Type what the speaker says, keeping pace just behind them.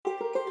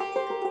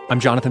I'm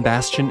Jonathan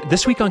Bastian.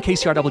 This week on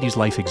KCRW's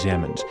Life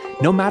Examined,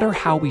 no matter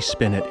how we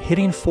spin it,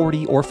 hitting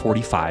 40 or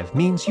 45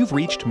 means you've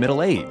reached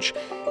middle age.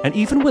 And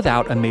even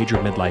without a major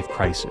midlife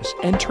crisis,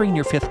 entering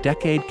your fifth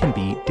decade can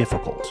be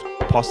difficult.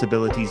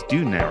 Possibilities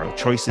do narrow,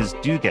 choices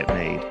do get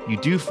made. You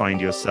do find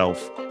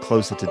yourself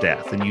closer to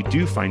death, and you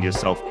do find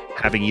yourself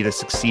having either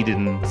succeeded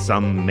in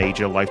some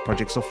major life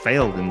projects or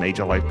failed in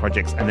major life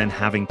projects, and then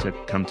having to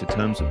come to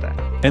terms with that.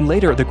 And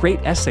later, the great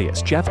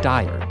essayist Jeff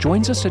Dyer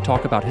joins us to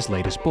talk about his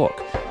latest book,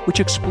 which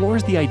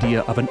explores the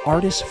idea of an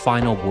artist's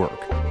final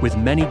work, with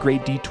many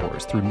great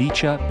detours through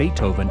Nietzsche,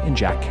 Beethoven, and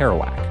Jack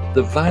Kerouac.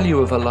 The value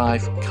of a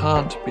life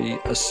can't be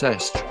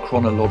assessed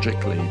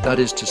chronologically. That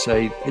is to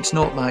say, it's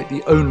not like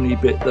the only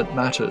bit that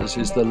matters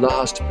is the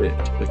last bit,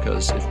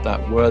 because if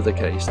that were the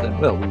case, then,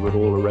 well, we would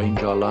all arrange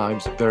our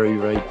lives very,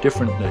 very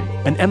differently.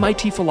 An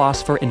MIT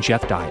philosopher and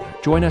Jeff Dyer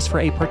join us for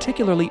a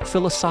particularly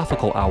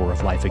philosophical hour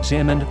of Life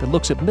Examined that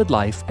looks at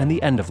midlife and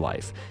the end of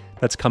life.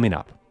 That's coming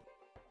up.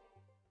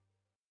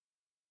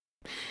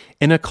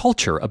 In a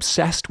culture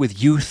obsessed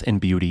with youth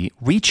and beauty,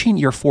 reaching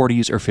your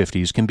 40s or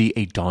 50s can be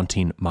a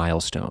daunting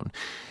milestone.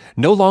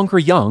 No longer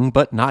young,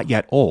 but not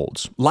yet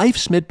old,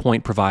 life's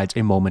midpoint provides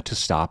a moment to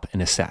stop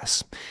and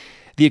assess.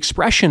 The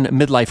expression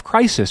midlife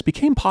crisis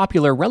became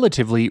popular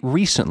relatively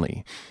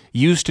recently,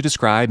 used to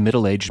describe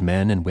middle-aged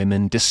men and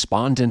women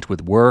despondent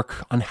with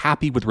work,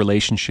 unhappy with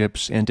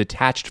relationships, and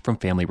detached from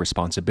family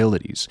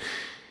responsibilities.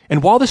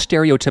 And while the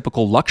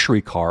stereotypical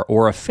luxury car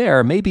or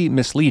affair may be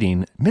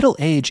misleading, middle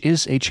age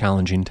is a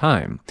challenging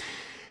time.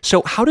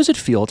 So how does it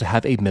feel to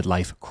have a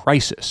midlife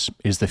crisis?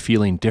 Is the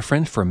feeling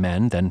different for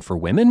men than for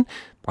women?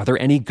 Are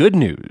there any good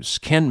news?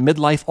 Can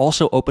midlife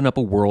also open up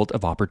a world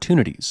of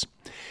opportunities?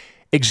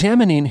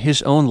 Examining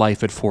his own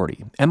life at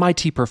 40,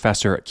 MIT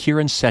professor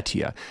Kiran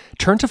Setia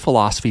turned to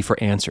philosophy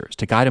for answers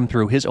to guide him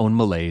through his own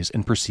malaise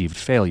and perceived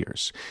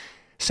failures.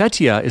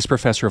 Setia is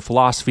professor of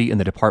philosophy in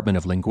the Department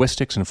of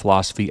Linguistics and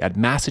Philosophy at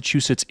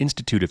Massachusetts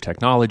Institute of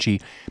Technology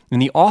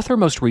and the author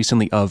most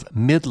recently of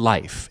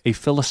Midlife, a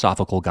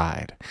Philosophical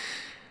Guide.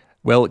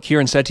 Well,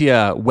 Kiran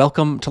Setia,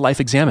 welcome to Life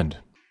Examined.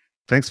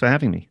 Thanks for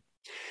having me.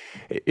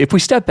 If we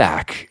step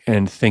back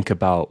and think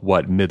about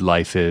what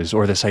midlife is,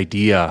 or this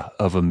idea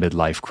of a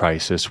midlife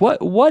crisis,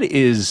 what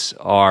is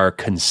our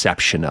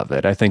conception of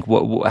it? I think,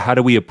 how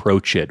do we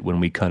approach it when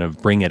we kind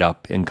of bring it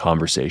up in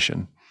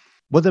conversation?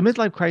 Well, the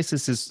midlife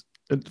crisis is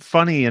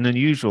funny and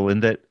unusual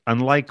in that,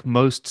 unlike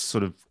most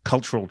sort of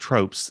cultural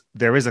tropes,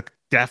 there is a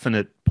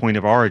definite point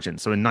of origin.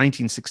 So in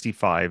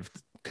 1965,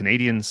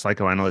 Canadian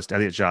psychoanalyst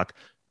Elliott Jaques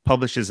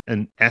publishes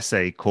an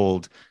essay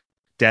called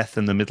Death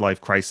and the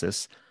Midlife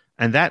Crisis.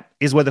 And that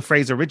is where the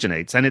phrase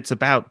originates. And it's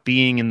about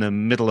being in the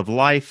middle of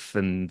life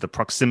and the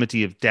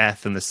proximity of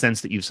death and the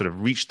sense that you've sort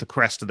of reached the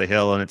crest of the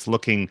hill and it's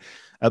looking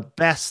at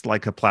best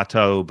like a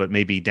plateau, but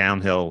maybe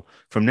downhill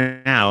from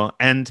now.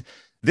 And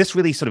this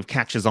really sort of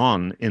catches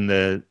on in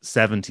the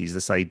 70s,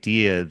 this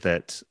idea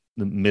that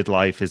the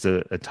midlife is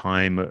a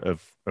time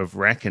of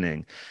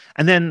reckoning.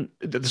 And then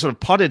the sort of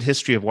potted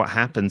history of what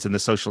happens in the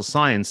social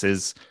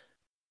sciences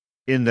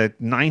in the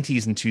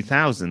 90s and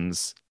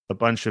 2000s, a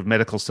bunch of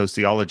medical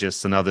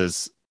sociologists and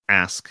others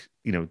ask,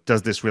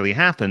 does this really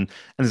happen? And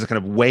there's a kind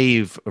of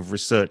wave of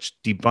research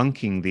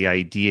debunking the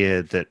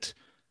idea that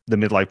the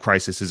midlife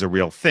crisis is a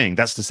real thing.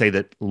 That's to say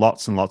that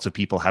lots and lots of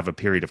people have a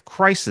period of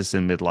crisis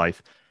in midlife.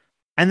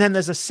 And then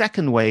there's a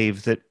second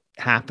wave that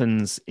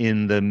happens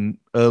in the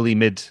early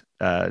mid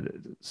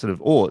sort of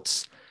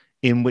aughts,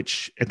 in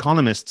which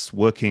economists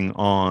working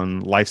on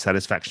life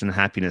satisfaction and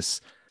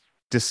happiness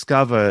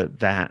discover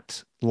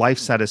that life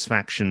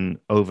satisfaction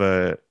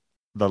over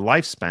the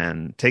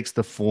lifespan takes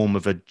the form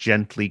of a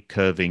gently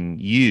curving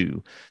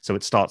U. So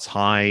it starts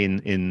high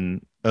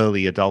in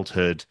early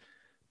adulthood,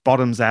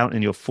 bottoms out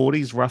in your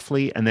 40s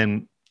roughly, and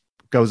then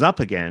goes up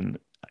again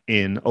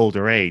in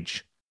older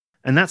age.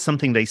 And that's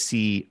something they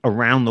see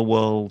around the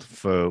world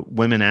for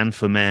women and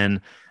for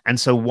men. And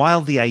so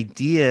while the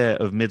idea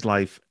of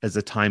midlife as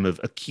a time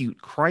of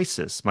acute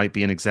crisis might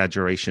be an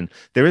exaggeration,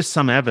 there is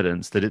some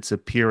evidence that it's a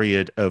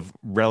period of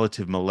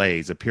relative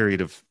malaise, a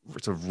period of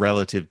sort of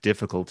relative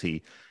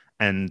difficulty.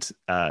 And,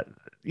 I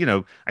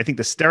think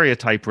the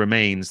stereotype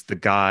remains the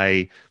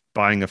guy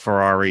buying a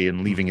Ferrari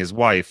and leaving his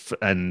wife.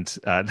 And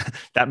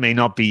that may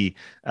not be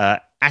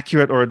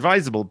accurate or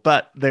advisable,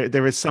 but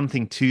there is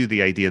something to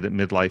the idea that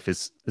midlife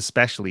is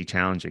especially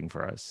challenging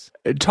for us.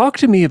 Talk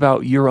to me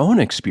about your own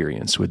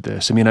experience with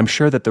this. I mean, I'm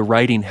sure that the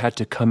writing had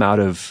to come out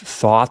of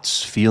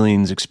thoughts,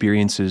 feelings,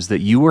 experiences that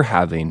you were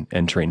having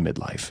entering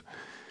midlife.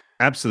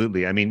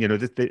 Absolutely. I mean,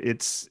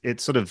 it's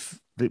sort of,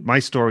 my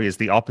story is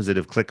the opposite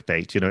of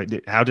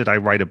clickbait. How did I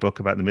write a book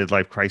about the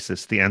midlife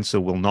crisis? The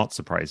answer will not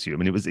surprise you. I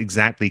mean, it was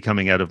exactly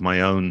coming out of my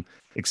own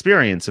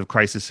experience of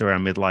crisis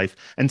around midlife.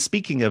 And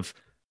speaking of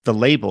the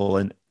label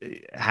and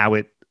how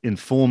it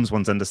informs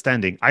one's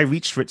understanding, I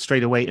reached for it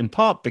straight away, in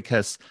part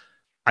because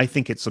I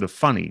think it's sort of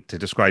funny to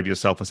describe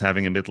yourself as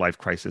having a midlife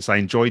crisis. I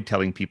enjoyed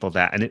telling people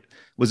that, and it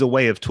was a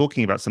way of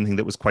talking about something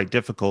that was quite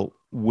difficult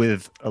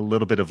with a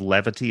little bit of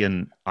levity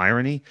and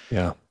irony.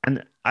 Yeah.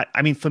 And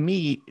I mean, for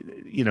me,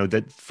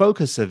 the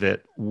focus of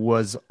it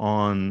was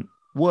on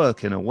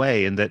work in a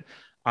way, and that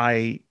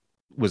I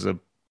was a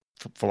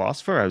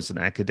philosopher, I was an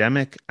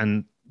academic,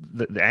 and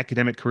the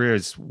academic career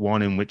is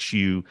one in which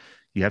you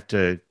have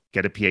to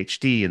get a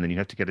PhD, and then you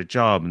have to get a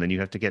job, and then you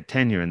have to get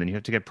tenure, and then you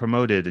have to get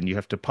promoted, and you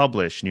have to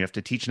publish, and you have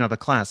to teach another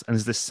class. And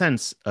there's this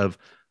sense of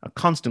a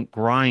constant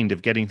grind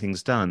of getting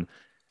things done.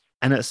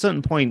 And at a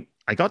certain point,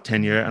 I got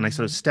tenure, and I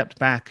sort of stepped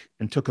back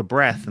and took a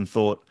breath and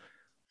thought,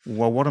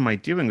 well, what am I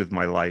doing with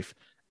my life?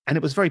 And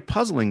it was very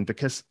puzzling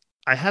because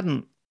I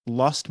hadn't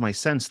lost my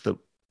sense that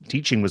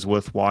teaching was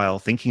worthwhile,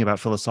 thinking about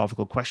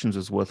philosophical questions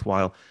was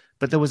worthwhile,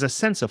 but there was a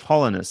sense of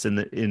hollowness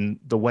in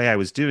the way I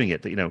was doing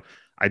it. That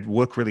I'd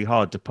work really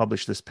hard to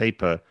publish this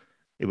paper,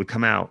 it would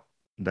come out,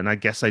 then I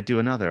guess I'd do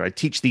another. I'd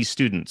teach these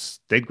students,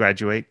 they'd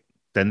graduate,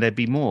 then there'd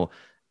be more,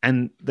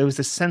 and there was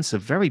this sense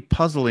of very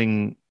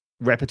puzzling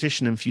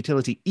repetition and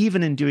futility,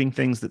 even in doing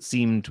things that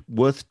seemed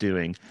worth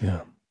doing.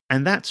 Yeah.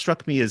 And that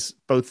struck me as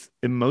both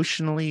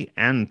emotionally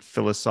and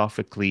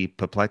philosophically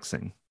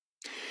perplexing.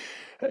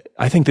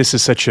 I think this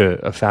is such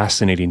a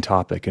fascinating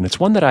topic, and it's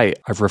one that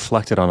I've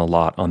reflected on a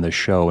lot on this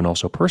show and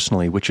also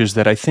personally, which is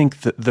that I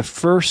think that the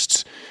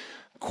first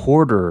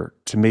quarter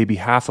to maybe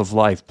half of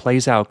life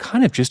plays out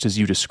kind of just as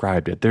you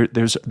described it.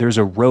 There's a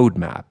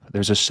roadmap,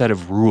 there's a set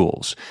of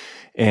rules,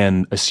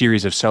 and a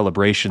series of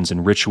celebrations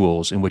and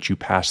rituals in which you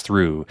pass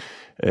through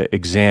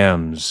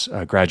exams,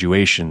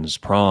 graduations,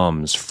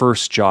 proms,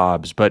 first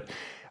jobs. But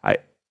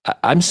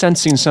I'm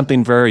sensing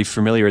something very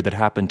familiar that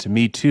happened to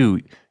me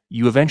too.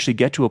 You eventually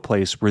get to a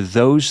place where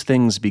those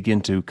things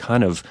begin to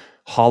kind of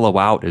hollow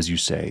out, as you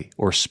say,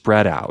 or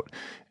spread out,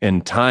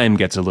 and time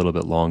gets a little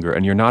bit longer,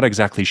 and you're not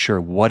exactly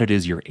sure what it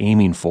is you're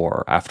aiming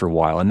for after a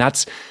while. And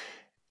that's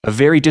a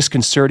very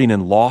disconcerting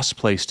and lost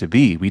place to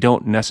be. We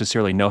don't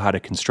necessarily know how to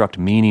construct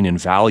meaning and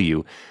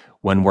value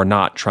when we're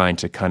not trying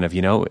to kind of,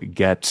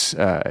 get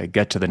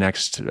to the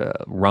next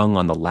rung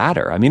on the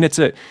ladder. I mean, it's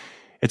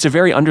a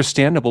very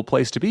understandable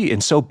place to be,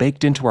 and so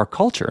baked into our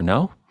culture,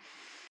 no?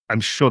 I'm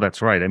sure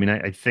that's right. I mean,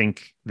 I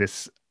think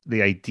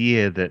the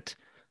idea that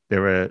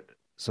there are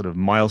sort of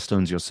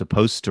milestones you're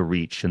supposed to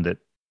reach and that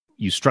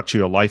you structure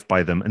your life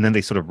by them, and then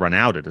they sort of run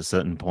out at a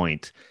certain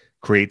point,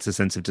 creates a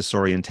sense of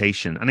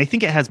disorientation. And I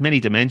think it has many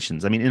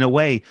dimensions. I mean, in a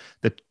way,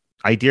 the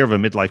idea of a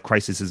midlife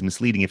crisis is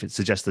misleading if it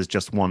suggests there's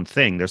just one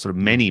thing. There's sort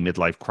of many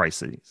midlife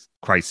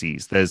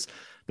crises. There's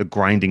the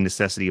grinding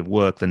necessity of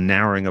work, the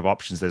narrowing of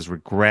options, there's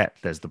regret,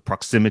 there's the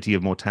proximity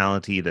of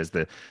mortality, there's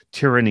the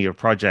tyranny of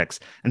projects.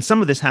 And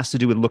some of this has to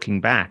do with looking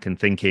back and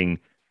thinking,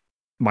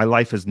 my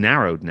life has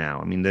narrowed now.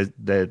 I mean,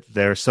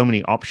 there are so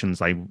many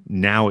options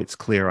now it's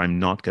clear I'm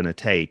not going to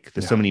take.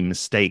 There's so many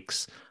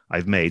mistakes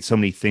I've made, so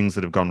many things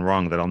that have gone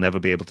wrong that I'll never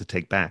be able to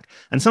take back.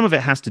 And some of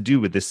it has to do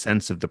with this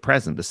sense of the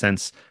present, the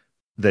sense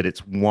that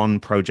it's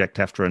one project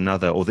after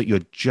another, or that you're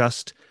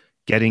just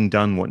getting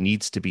done what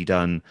needs to be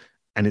done.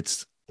 And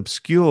it's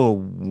obscure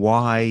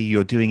why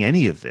you're doing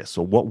any of this,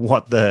 or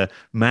what the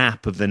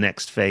map of the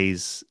next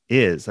phase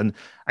is. And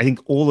I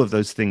think all of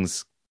those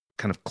things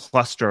kind of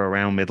cluster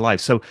around midlife.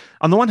 So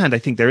on the one hand, I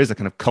think there is a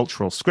kind of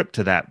cultural script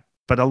to that,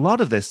 but a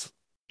lot of this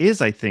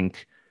is, I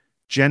think,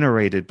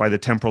 generated by the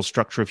temporal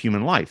structure of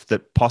human life,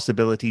 that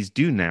possibilities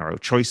do narrow,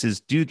 choices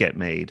do get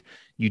made.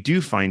 You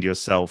do find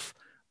yourself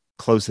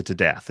closer to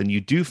death, and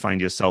you do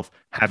find yourself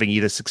having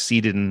either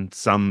succeeded in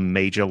some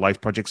major life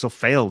projects or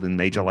failed in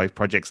major life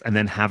projects, and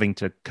then having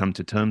to come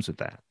to terms with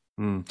that.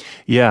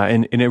 Yeah,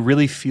 and it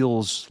really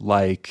feels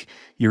like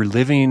you're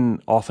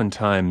living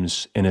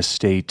oftentimes in a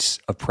state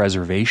of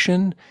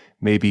preservation,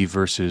 maybe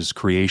versus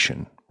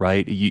creation,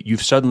 right?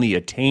 You've suddenly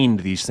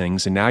attained these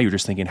things, and now you're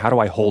just thinking, how do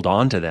I hold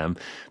on to them?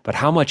 But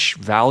how much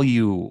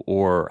value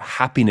or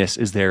happiness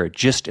is there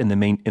just in the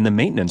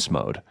maintenance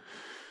mode?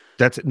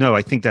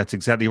 I think that's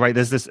exactly right.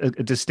 There's this a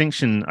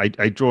distinction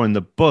I draw in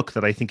the book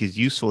that I think is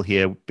useful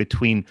here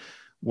between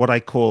what I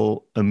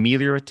call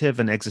ameliorative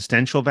and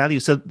existential value.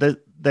 So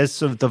there's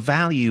sort of the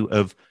value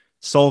of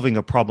solving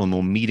a problem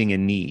or meeting a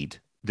need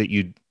that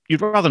you'd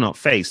rather not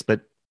face,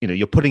 but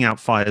you're putting out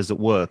fires at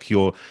work,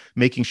 you're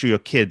making sure your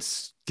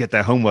kids get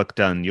their homework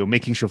done, you're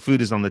making sure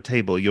food is on the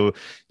table, you're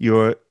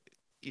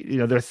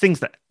there are things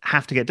that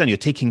have to get done. You're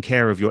taking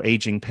care of your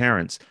aging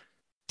parents.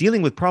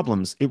 Dealing with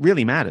problems, it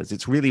really matters.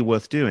 It's really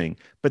worth doing.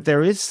 But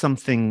there is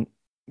something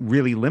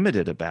really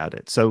limited about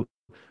it. So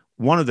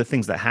one of the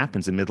things that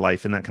happens in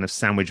midlife, in that kind of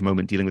sandwich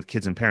moment dealing with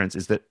kids and parents,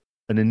 is that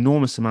an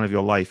enormous amount of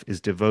your life is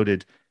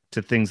devoted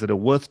to things that are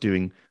worth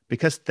doing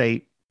because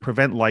they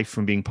prevent life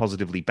from being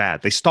positively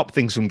bad. They stop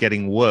things from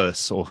getting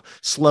worse or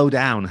slow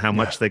down how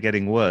much they're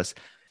getting worse.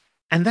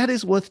 And that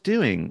is worth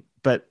doing.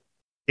 But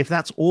if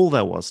that's all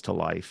there was to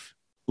life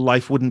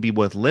wouldn't be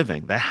worth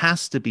living. There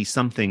has to be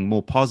something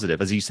more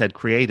positive, as you said,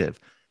 creative.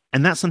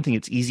 And that's something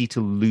it's easy to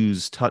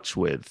lose touch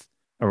with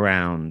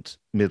around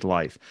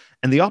midlife.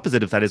 And the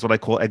opposite of that is what I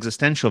call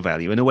existential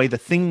value. In a way, the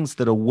things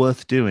that are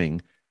worth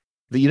doing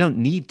that you don't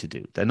need to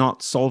do. They're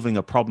not solving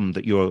a problem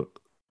that you're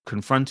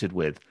confronted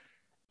with.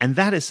 And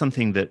that is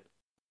something that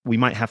we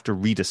might have to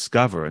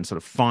rediscover and sort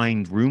of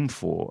find room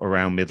for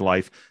around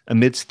midlife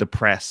amidst the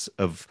press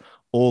of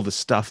all the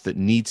stuff that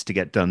needs to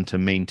get done to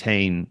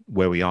maintain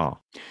where we are.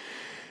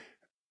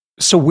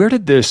 So where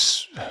did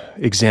this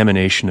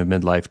examination of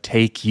midlife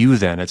take you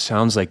then? It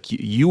sounds like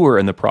you were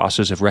in the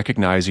process of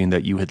recognizing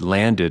that you had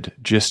landed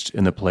just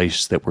in the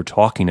place that we're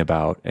talking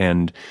about.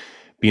 And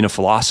being a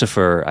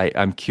philosopher,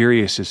 I'm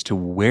curious as to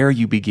where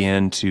you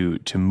began to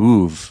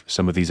move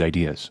some of these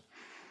ideas.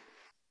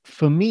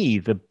 For me,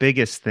 the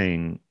biggest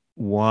thing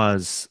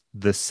was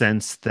the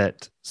sense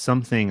that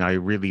something I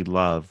really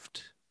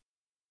loved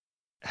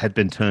had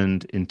been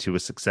turned into a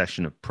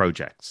succession of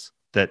projects.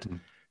 That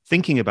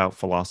thinking about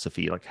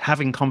philosophy, like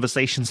having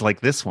conversations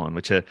like this one,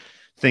 which are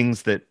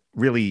things that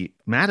really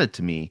mattered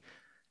to me,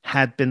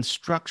 had been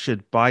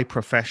structured by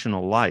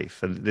professional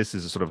life. And this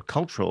is a sort of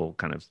cultural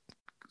kind of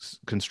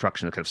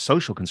construction, a kind of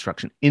social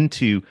construction,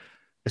 into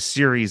a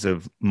series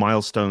of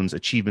milestones,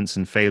 achievements,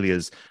 and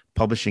failures,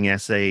 publishing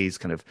essays,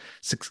 kind of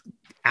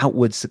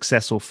outward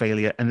success or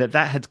failure, and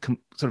that had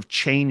sort of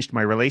changed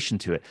my relation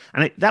to it.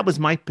 And that was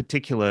my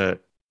particular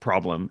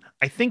problem.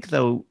 I think,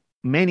 though,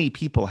 many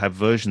people have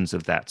versions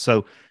of that.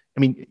 So, I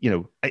mean,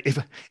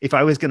 if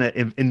I was going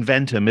to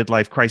invent a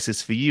midlife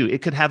crisis for you,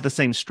 it could have the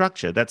same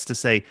structure. That's to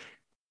say,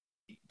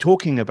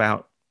 talking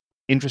about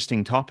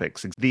interesting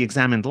topics, the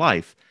examined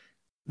life,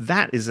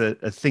 that is a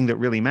thing that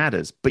really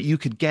matters. But you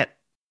could get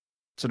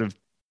sort of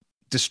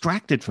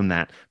distracted from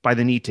that by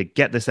the need to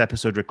get this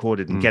episode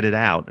recorded and get it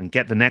out and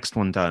get the next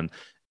one done.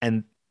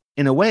 And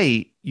in a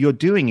way, you're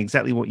doing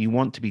exactly what you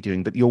want to be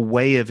doing, but your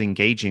way of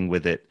engaging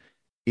with it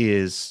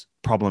is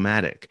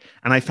problematic.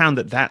 And I found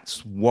that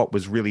that's what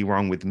was really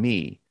wrong with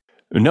me.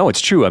 No,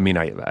 it's true. I mean,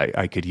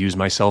 I could use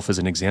myself as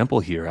an example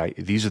here.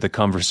 These are the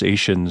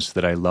conversations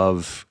that I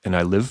love and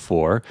I live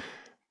for.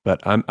 But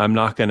I'm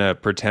not going to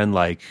pretend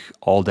like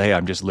all day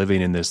I'm just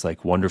living in this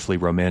like wonderfully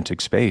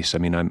romantic space. I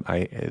mean,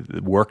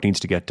 work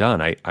needs to get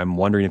done. I'm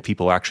wondering if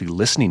people are actually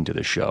listening to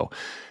the show.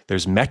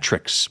 There's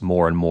metrics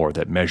more and more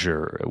that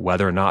measure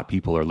whether or not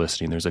people are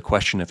listening. There's a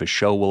question if a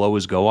show will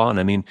always go on.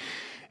 I mean,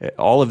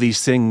 all of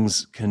these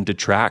things can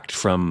detract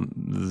from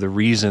the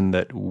reason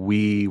that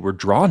we were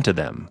drawn to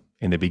them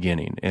in the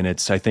beginning. And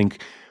it's, I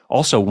think,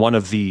 also one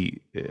of the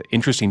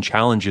interesting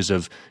challenges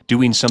of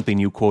doing something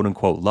you quote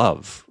unquote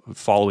love,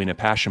 following a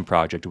passion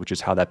project, which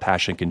is how that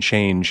passion can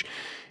change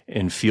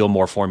and feel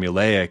more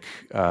formulaic,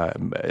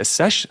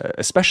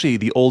 especially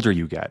the older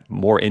you get,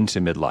 more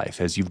into midlife,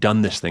 as you've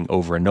done this thing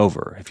over and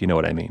over, if you know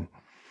what I mean.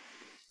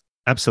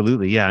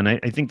 Absolutely, yeah. And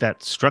I think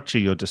that structure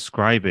you're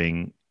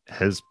describing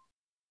has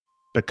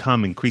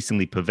become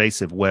increasingly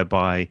pervasive,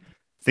 whereby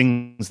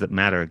things that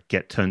matter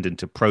get turned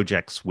into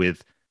projects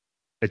with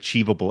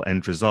achievable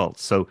end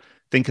results. So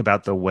think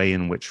about the way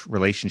in which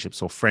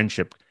relationships or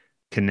friendship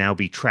can now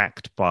be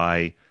tracked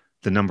by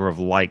the number of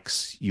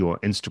likes your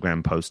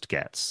Instagram post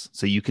gets.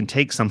 So you can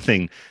take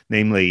something,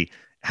 namely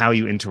how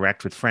you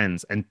interact with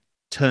friends, and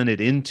turn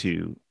it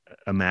into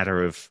a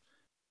matter of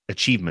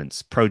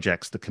achievements,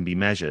 projects that can be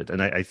measured.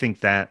 And I think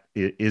that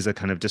is a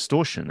kind of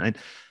distortion.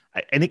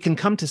 And it can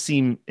come to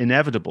seem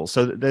inevitable.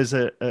 So there's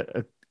a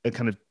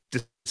kind of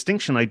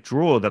distinction I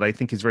draw that I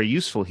think is very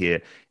useful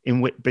here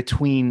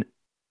between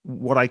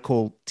what I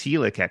call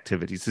telic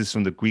activities. This is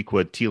from the Greek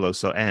word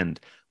telos, or end,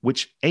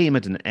 which aim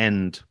at an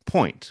end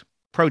point,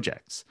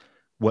 projects,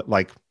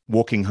 like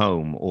walking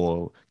home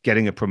or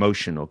getting a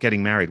promotion or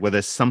getting married, where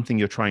there's something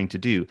you're trying to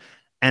do.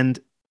 And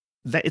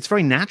that it's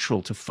very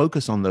natural to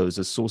focus on those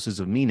as sources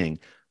of meaning,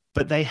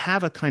 but they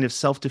have a kind of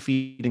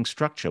self-defeating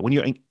structure. When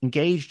you're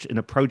engaged in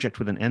a project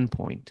with an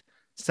endpoint,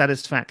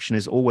 satisfaction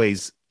is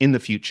always in the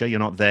future, you're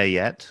not there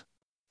yet.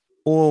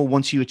 Or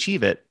once you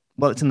achieve it,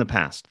 well, it's in the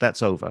past,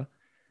 that's over.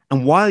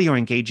 And while you're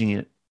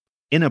engaging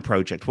in a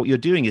project, what you're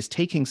doing is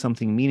taking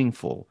something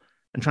meaningful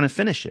and trying to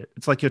finish it.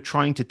 It's like you're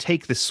trying to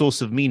take this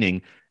source of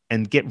meaning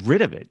and get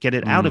rid of it, get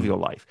it out of your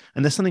life.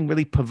 And there's something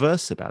really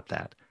perverse about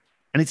that.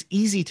 And it's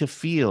easy to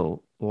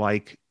feel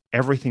like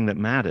everything that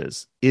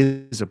matters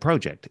is a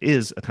project,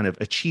 is a kind of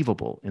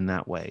achievable in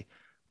that way.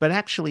 But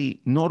actually,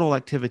 not all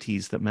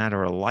activities that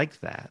matter are like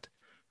that.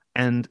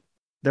 And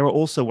there are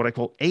also what I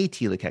call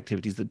atelic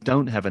activities that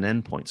don't have an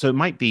endpoint. So it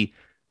might be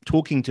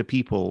talking to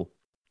people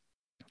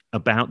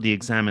about the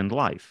examined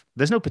life.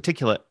 There's no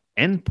particular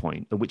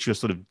endpoint at which you're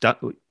sort of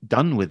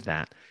done with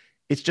that.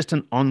 It's just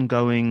an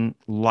ongoing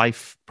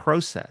life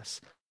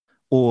process.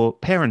 Or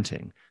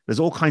parenting. There's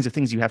all kinds of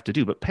things you have to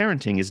do, but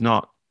parenting is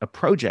not a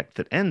project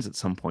that ends at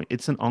some point.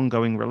 It's an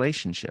ongoing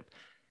relationship.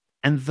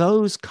 And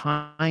those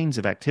kinds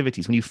of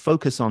activities, when you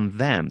focus on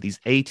them, these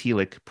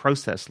atelic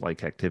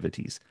process-like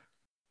activities,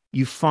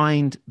 you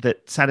find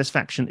that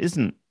satisfaction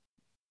isn't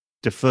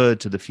deferred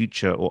to the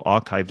future or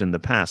archived in the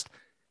past.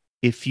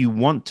 If you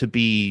want to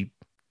be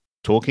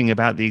talking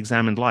about the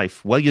examined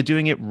life, well, you're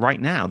doing it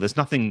right now. There's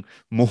nothing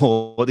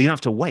more. You don't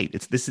have to wait.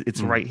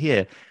 It's right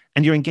here.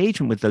 And your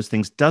engagement with those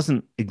things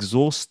doesn't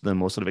exhaust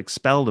them or sort of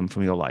expel them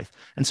from your life.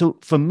 And so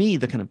for me,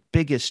 the kind of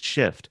biggest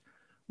shift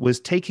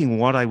was taking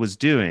what I was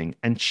doing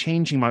and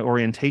changing my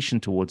orientation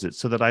towards it,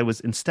 so that I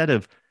was, instead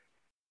of,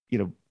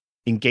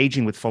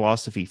 engaging with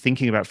philosophy,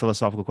 thinking about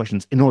philosophical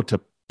questions in order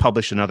to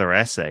publish another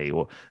essay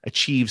or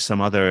achieve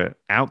some other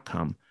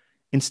outcome.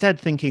 Instead,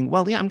 thinking,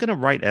 well, yeah, I'm going to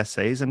write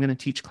essays, I'm going to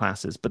teach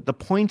classes, but the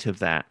point of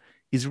that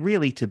is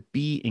really to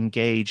be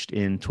engaged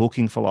in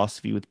talking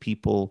philosophy with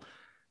people,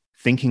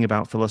 thinking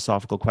about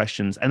philosophical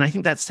questions. And I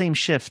think that same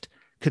shift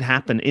could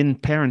happen in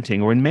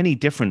parenting or in many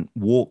different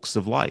walks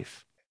of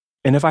life.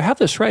 And if I have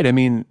this right, I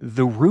mean,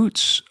 the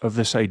roots of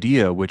this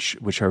idea,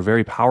 which are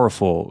very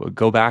powerful,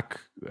 go back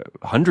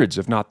hundreds,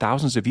 if not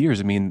thousands of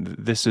years. I mean,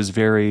 this is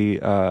very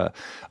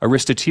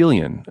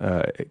Aristotelian.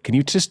 Can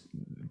you just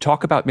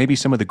talk about maybe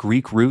some of the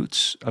Greek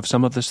roots of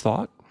some of this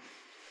thought?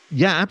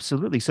 Yeah,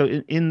 absolutely. So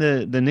in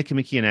the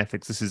Nicomachean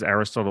Ethics, this is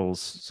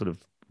Aristotle's sort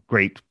of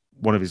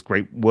one of his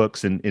great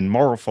works in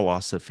moral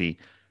philosophy.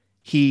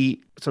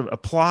 He sort of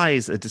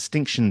applies a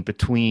distinction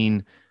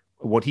between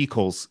what he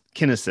calls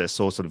kinesis,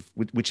 or sort of,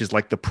 which is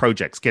like the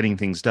projects, getting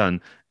things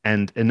done,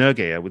 and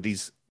energeia, with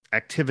these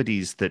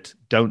activities that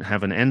don't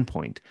have an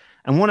endpoint.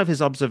 And one of his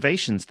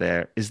observations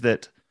there is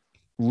that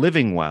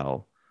living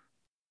well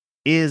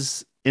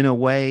is, in a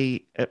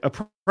way, a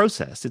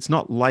process. It's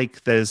not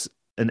like there's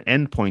an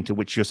endpoint at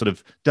which you're sort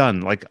of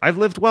done. Like, I've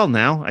lived well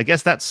now, I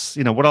guess that's,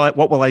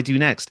 what will I do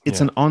next? It's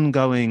an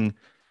ongoing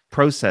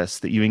process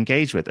that you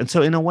engage with. And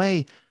so in a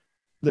way,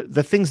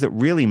 the things that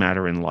really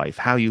matter in life,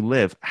 how you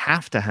live,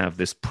 have to have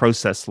this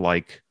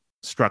process-like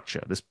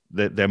structure.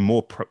 They're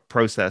more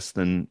process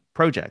than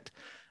project.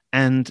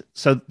 And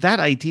so that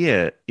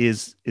idea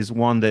is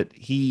one that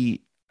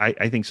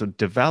I think sort of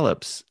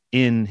develops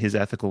in his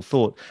ethical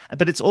thought,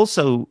 but it's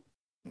also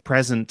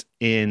present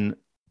in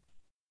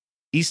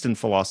Eastern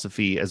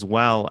philosophy as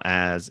well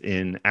as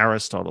in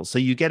Aristotle. So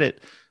you get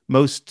it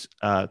most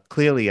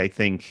clearly, I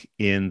think,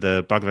 in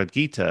the Bhagavad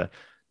Gita.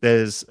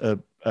 There's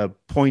a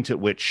point at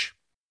which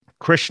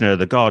Krishna,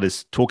 the god,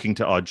 is talking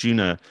to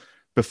Arjuna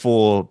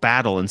before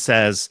battle and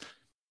says,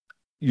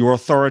 your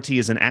authority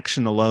is in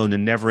action alone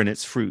and never in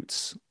its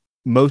fruits.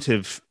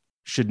 Motive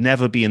should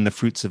never be in the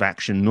fruits of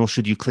action, nor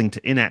should you cling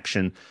to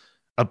inaction.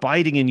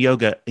 Abiding in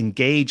yoga,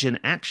 engage in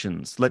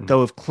actions. Let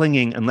go of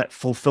clinging and let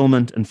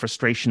fulfillment and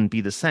frustration be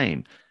the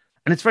same.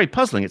 And it's very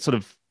puzzling. It's sort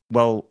of,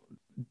 well,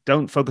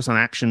 don't focus on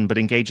action, but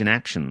engage in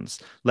actions.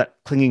 Let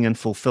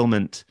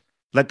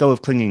go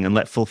of clinging and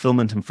let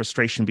fulfillment and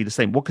frustration be the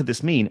same. What could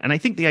this mean? And I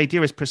think the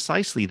idea is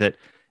precisely that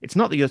it's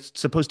not that you're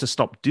supposed to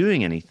stop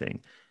doing anything.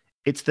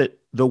 It's that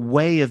the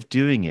way of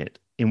doing it,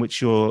 in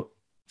which you're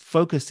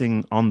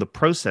focusing on the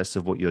process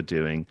of what you're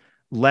doing,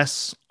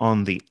 less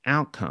on the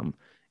outcome,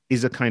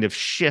 is a kind of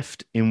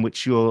shift in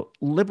which you're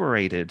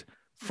liberated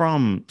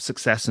from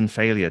success and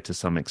failure to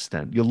some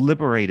extent. You're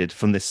liberated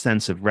from this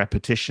sense of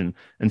repetition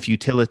and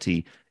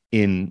futility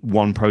in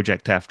one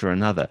project after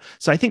another.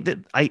 So I think that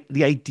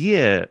the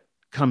idea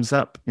comes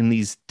up in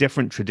these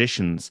different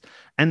traditions,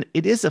 and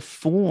it is a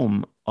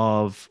form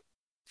of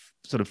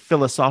sort of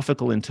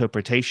philosophical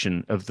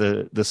interpretation of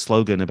the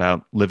slogan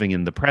about living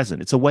in the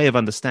present. It's a way of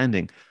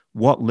understanding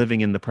what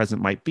living in the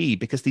present might be,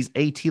 because these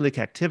atelic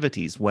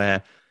activities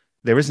where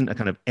there isn't a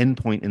kind of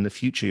endpoint in the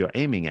future you're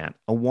aiming at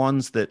are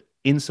ones that,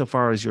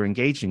 insofar as you're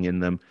engaging in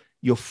them,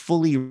 you're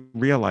fully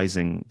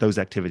realizing those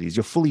activities.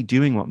 You're fully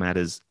doing what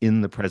matters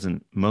in the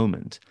present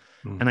moment.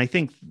 And I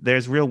think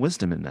there's real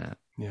wisdom in that.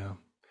 Yeah.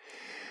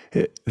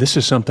 This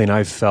is something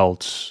I've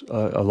felt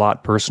a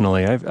lot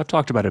personally. I've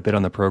talked about it a bit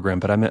on the program,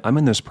 but I'm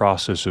in this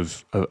process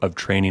of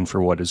training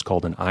for what is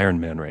called an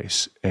Ironman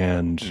race,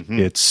 and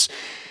it's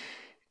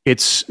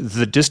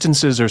the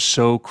distances are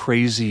so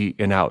crazy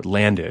and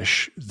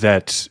outlandish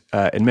that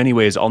in many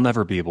ways I'll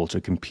never be able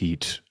to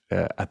compete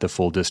at the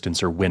full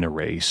distance or win a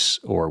race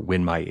or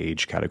win my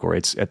age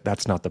category.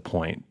 That's not the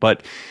point,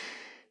 but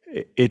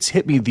it's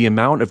hit me the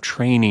amount of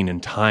training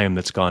and time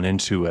that's gone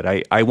into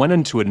it. I went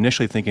into it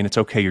initially thinking it's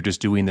okay, you're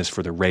just doing this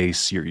for the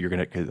race.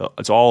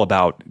 It's all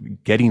about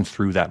getting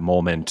through that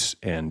moment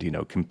and,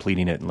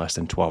 completing it in less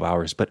than 12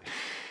 hours. But,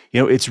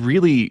 it's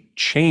really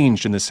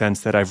changed in the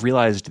sense that I've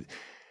realized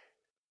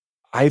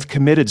I've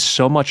committed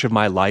so much of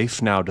my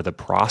life now to the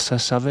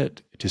process of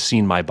it, to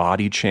seeing my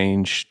body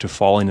change, to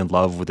falling in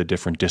love with the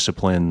different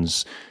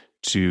disciplines,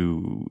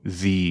 to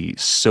the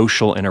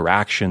social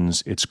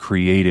interactions it's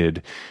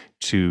created,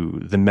 to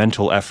the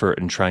mental effort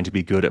and trying to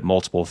be good at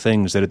multiple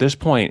things, that at this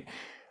point,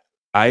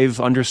 I've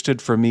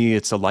understood for me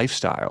it's a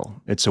lifestyle,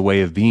 it's a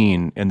way of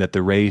being, and that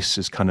the race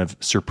is kind of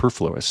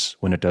superfluous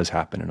when it does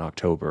happen in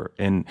October.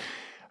 And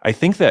I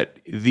think that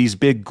these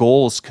big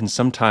goals can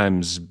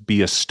sometimes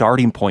be a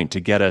starting point to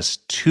get us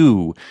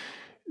to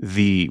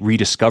the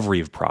rediscovery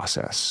of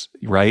process,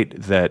 right?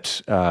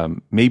 That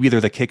maybe they're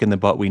the kick in the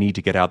butt we need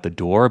to get out the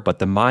door, but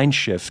the mind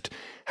shift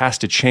has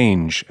to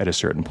change at a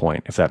certain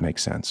point, if that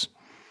makes sense.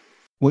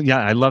 Well, yeah,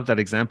 I love that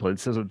example.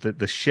 It's sort of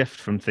the shift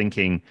from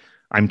thinking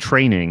I'm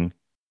training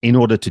in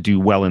order to do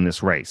well in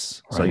this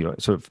race. Right. So you're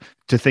sort of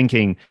to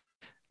thinking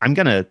I'm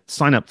going to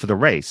sign up for the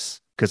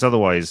race because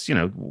otherwise,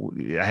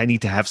 I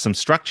need to have some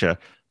structure.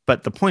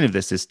 But the point of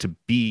this is to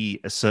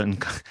be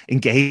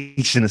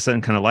engaged in a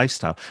certain kind of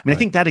lifestyle. I mean, right. I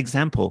think that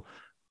example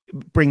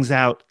brings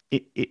out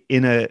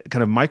in a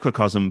kind of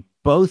microcosm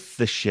both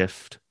the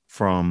shift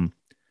from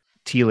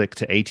telic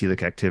to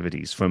atelic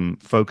activities, from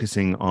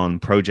focusing on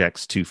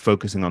projects to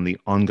focusing on the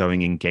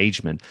ongoing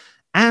engagement,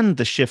 and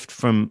the shift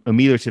from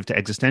ameliorative to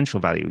existential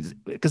values.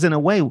 Because in a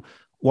way,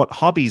 what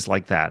hobbies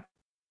like that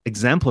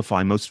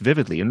exemplify most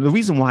vividly, and the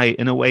reason why,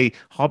 in a way,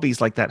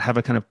 hobbies like that have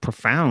a kind of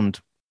profound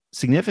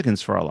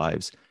significance for our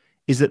lives,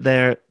 is that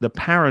they're the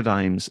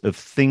paradigms of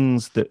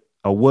things that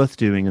are worth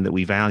doing and that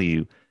we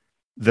value,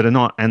 that are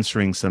not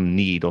answering some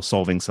need or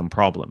solving some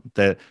problem.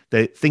 They're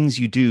things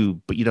you do,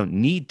 but you don't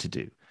need to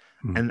do.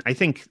 And I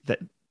think that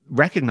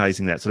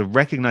recognizing that, sort of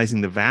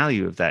recognizing the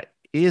value of that,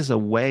 is a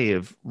way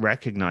of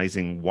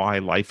recognizing why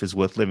life is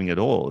worth living at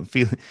all,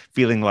 and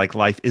feeling like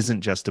life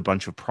isn't just a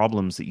bunch of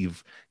problems that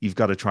you've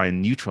got to try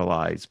and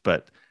neutralize,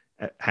 but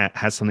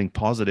has something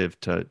positive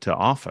to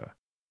offer.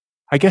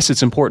 I guess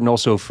it's important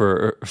also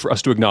for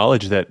us to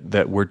acknowledge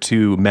that we're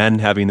two men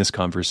having this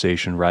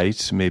conversation,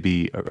 right?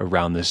 Maybe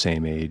around the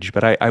same age.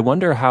 But I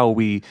wonder how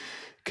we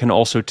can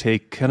also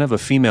take kind of a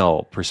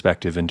female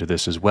perspective into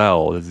this as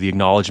well. The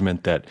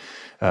acknowledgement that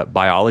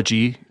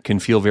biology can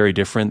feel very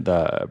different,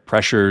 the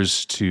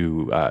pressures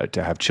to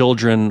have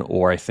children,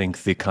 or I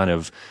think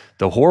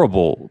the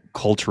horrible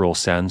cultural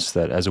sense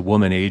that as a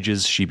woman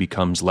ages, she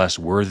becomes less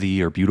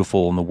worthy or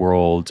beautiful in the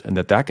world, and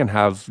that can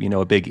have,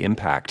 a big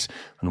impact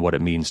on what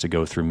it means to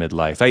go through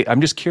midlife. I'm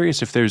just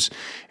curious if there's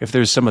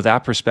some of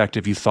that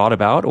perspective you thought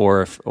about,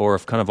 or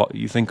if kind of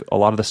you think a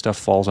lot of the stuff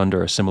falls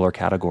under a similar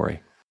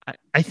category.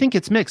 I think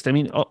it's mixed. I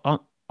mean,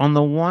 on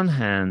the one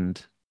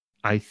hand,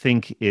 I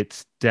think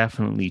it's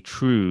definitely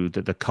true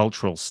that the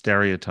cultural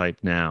stereotype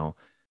now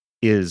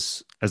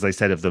is, as I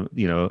said, of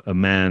a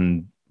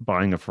man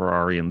buying a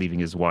Ferrari and leaving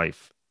his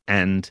wife.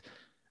 And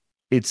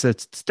it's a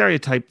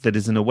stereotype that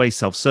is in a way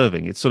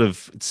self-serving. It's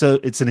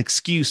it's an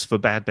excuse for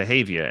bad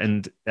behavior.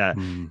 And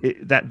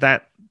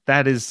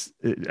that is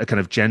a kind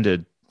of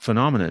gendered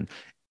phenomenon.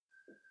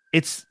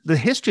 It's the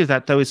history of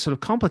that, though, is sort of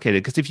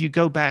complicated, because if you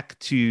go back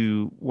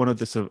to one of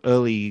the sort of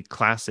early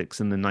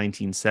classics in the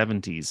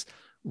 1970s,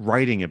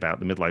 writing about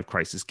the midlife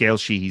crisis, Gail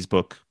Sheehy's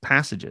book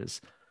Passages,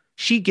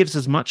 she gives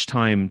as much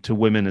time to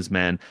women as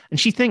men, and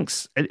she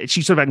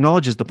sort of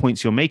acknowledges the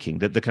points you're making,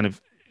 that the kind of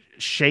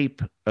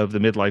shape of the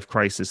midlife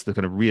crisis, the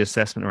kind of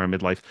reassessment around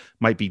midlife,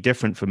 might be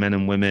different for men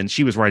and women.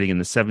 She was writing in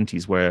the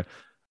 70s, where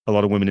a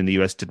lot of women in the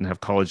US didn't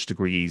have college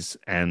degrees,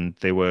 and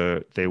they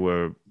were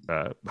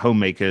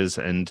homemakers,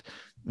 and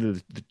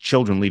the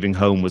children leaving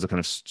home was a kind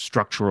of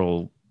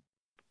structural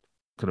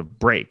kind of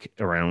break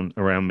around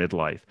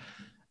midlife.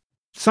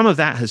 Some of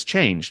that has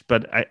changed,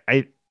 but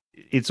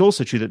it's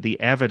also true that the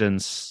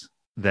evidence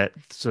that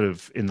sort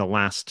of in the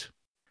last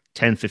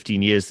 10,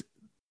 15 years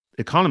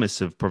economists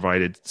have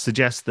provided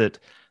suggests that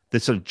the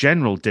sort of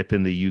general dip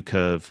in the U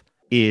curve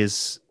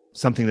is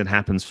something that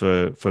happens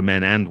for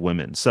men and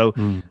women. So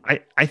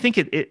I think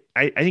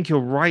I think you're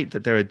right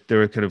that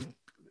there are kind of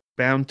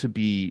bound to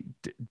be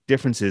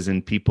differences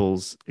in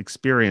people's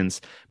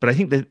experience, but I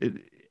think that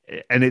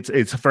and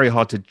it's very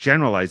hard to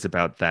generalize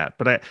about that.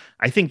 But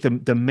I think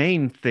the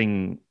main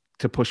thing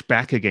to push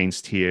back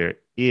against here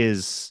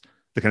is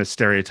the kind of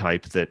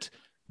stereotype that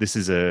this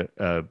is a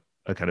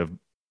kind of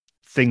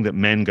thing that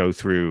men go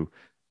through,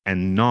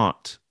 and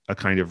not a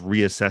kind of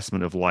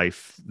reassessment of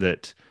life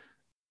that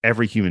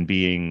every human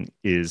being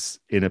is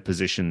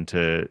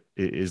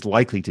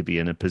likely to be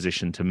in a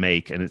position to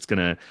make, and it's going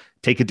to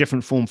take a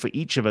different form for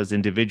each of us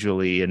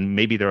individually, and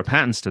maybe there are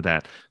patterns to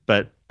that.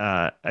 But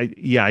I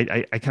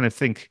kind of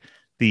think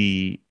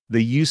the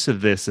use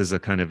of this as a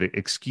kind of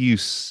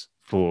excuse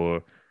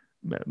for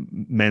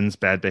men's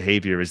bad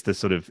behavior is the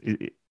sort of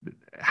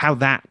how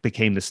that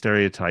became the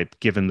stereotype,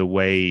 given the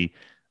way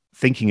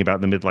thinking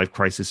about the midlife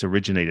crisis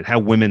originated. How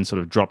women sort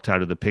of dropped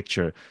out of the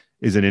picture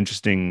is an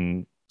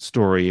interesting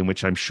story in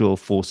which I'm sure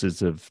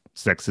forces of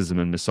sexism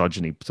and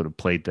misogyny sort of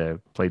played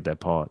their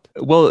part.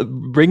 Well,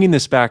 bringing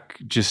this back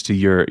just to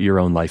your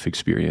own life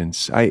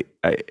experience,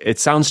 it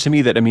sounds to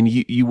me that, I mean,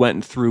 you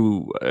went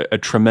through a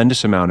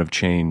tremendous amount of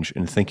change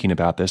in thinking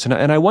about this, and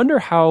I wonder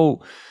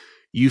how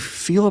you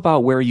feel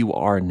about where you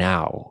are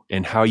now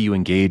and how you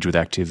engage with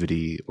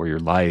activity or your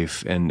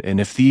life, and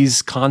if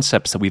these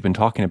concepts that we've been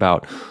talking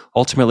about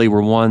ultimately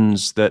were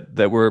ones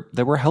that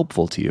were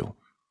helpful to you.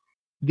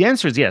 The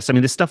answer is yes. I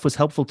mean, this stuff was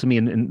helpful to me,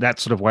 and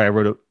that's sort of why I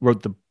wrote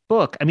the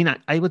book. I mean,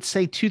 I would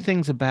say two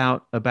things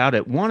about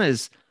it. One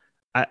is,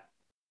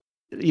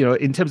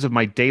 in terms of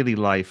my daily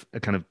life,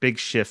 a kind of big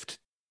shift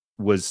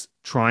was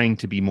trying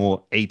to be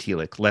more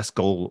atelic, less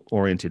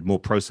goal-oriented, more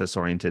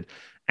process-oriented.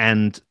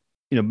 And,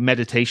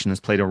 meditation has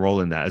played a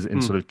role in that,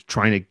 in sort of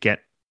trying to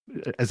get,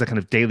 as a kind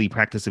of daily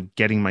practice of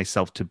getting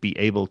myself to be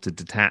able to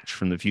detach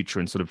from the future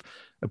and sort of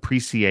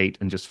appreciate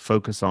and just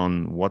focus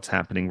on what's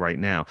happening right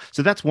now.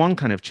 So that's one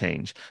kind of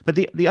change. But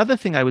the other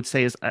thing I would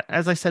say is,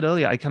 as I said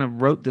earlier, I kind of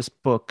wrote this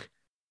book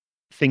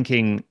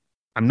thinking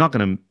I'm not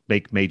going to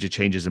make major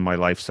changes in my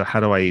life. So how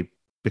do I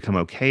become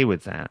okay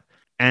with that?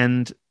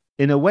 And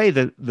in a way,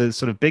 the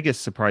sort of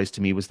biggest surprise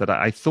to me was that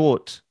I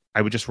thought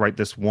I would just write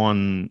this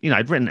one,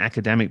 I'd written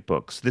academic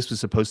books. This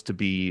was supposed to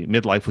be,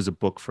 Midlife was a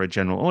book for a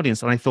general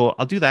audience. And I thought,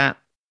 I'll do that.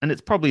 and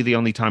it's probably the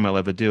only time I'll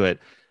ever do it.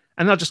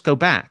 And I'll just go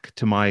back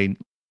to my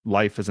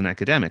life as an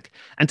academic.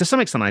 And to some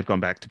extent, I've gone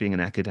back to being an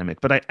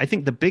academic. But I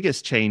think the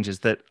biggest change is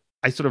that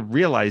I sort of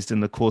realized in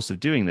the course of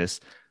doing this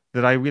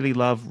that I really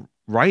love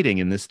writing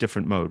in this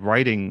different mode,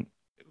 writing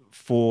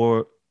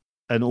for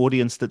an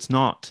audience that's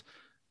not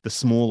the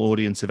small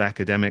audience of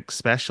academic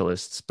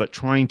specialists, but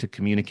trying to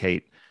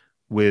communicate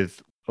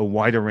with a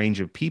wider range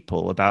of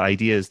people about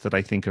ideas that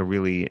I think are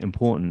really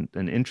important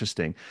and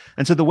interesting.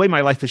 And so the way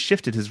my life has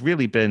shifted has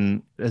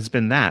been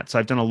that. So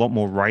I've done a lot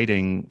more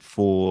writing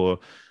for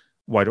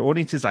wider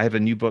audiences. I have a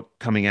new book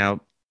coming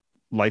out,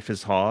 Life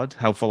is Hard: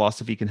 How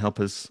Philosophy Can Help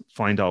Us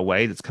Find Our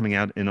Way, that's coming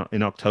out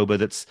in October,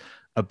 that's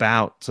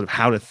about sort of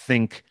how to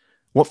think,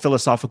 what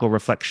philosophical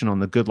reflection on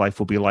the good life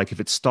will be like if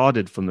it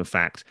started from the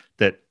fact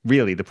that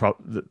really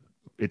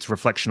it's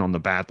reflection on the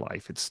bad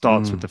life. It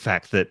starts with the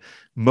fact that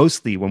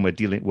mostly when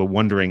we're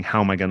wondering,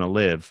 how am I going to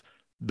live?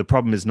 The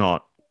problem is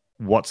not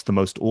what's the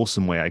most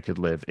awesome way I could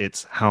live.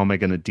 It's how am I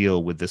going to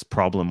deal with this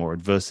problem or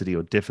adversity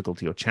or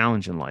difficulty or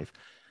challenge in life?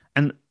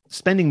 And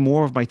spending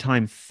more of my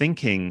time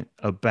thinking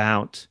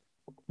about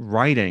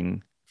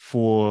writing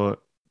for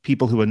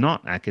people who are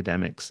not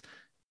academics,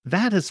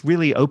 that has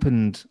really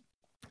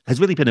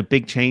been a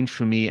big change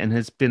for me and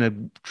has been a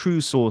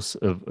true source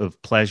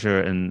of pleasure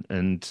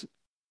and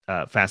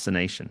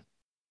fascination.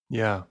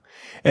 Yeah.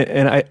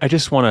 And I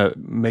just want to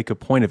make a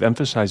point of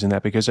emphasizing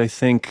that, because I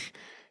think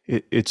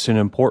it's an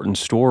important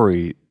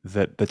story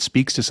that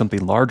speaks to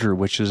something larger,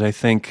 which is, I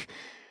think,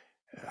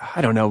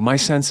 I don't know, my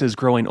sense is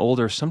growing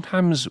older,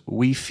 sometimes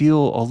we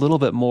feel a little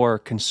bit more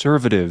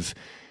conservative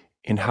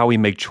in how we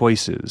make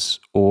choices,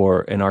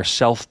 or in our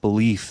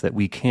self-belief that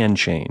we can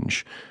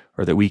change,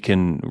 or that we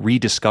can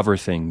rediscover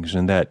things,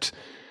 and that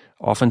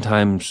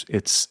oftentimes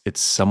it's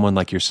someone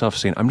like yourself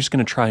saying, I'm just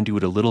going to try and do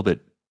it a little bit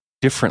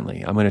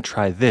differently. I'm going to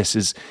try this,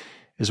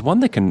 is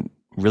one that can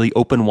really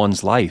open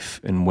one's life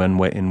in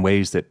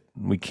ways that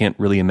we can't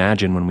really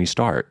imagine when we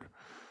start.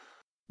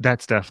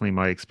 That's definitely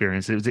my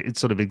experience. It's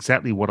sort of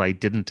exactly what I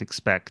didn't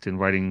expect in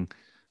writing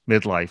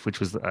Midlife,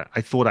 which was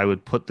I thought I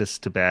would put this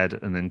to bed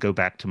and then go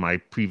back to my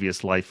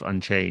previous life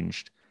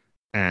unchanged.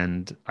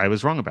 And I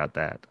was wrong about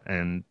that.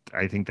 And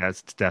I think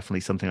that's definitely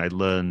something I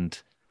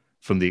learned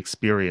from the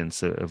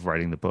experience of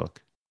writing the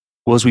book.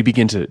 Well, as we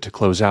begin to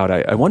close out,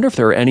 I wonder if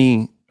there are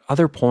any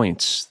other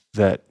points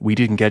that we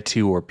didn't get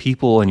to, or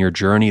people in your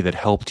journey that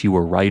helped you,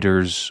 or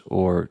writers,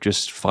 or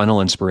just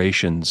final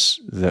inspirations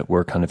that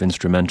were kind of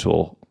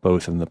instrumental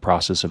both in the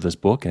process of this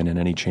book and in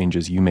any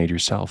changes you made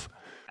yourself.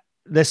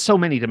 There's so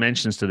many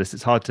dimensions to this.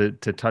 It's hard to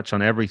touch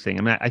on everything.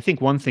 I mean, I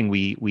think one thing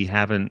we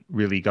haven't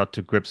really got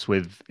to grips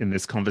with in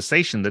this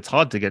conversation, that's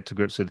hard to get to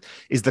grips with,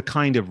 is the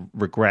kind of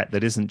regret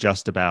that isn't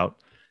just about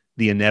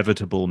the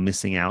inevitable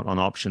missing out on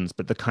options,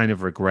 but the kind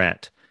of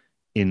regret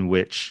in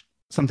which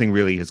something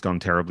really has gone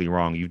terribly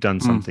wrong. You've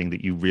done something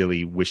that you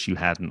really wish you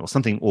hadn't, or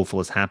something awful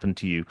has happened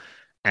to you,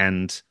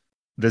 and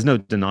there's no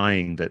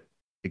denying that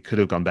it could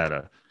have gone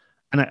better.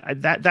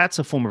 And that's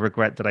a form of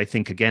regret that I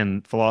think,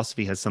 again,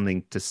 philosophy has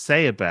something to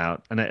say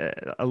about. And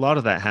a lot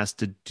of that has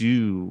to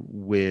do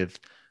with,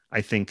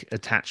 I think,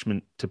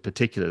 attachment to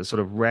particulars,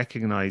 sort of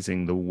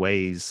recognizing the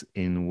ways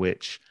in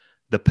which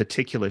the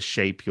particular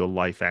shape your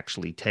life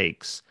actually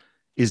takes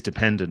is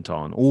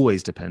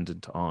always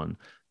dependent on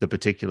the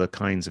particular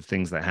kinds of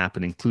things that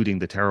happen, including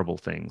the terrible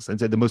things.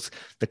 And so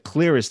the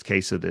clearest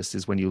case of this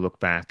is when you look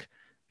back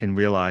and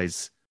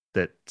realize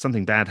that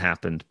something bad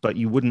happened, but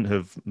you wouldn't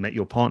have met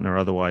your partner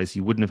otherwise.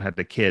 You wouldn't have had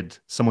a kid.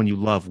 Someone you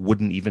love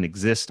wouldn't even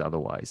exist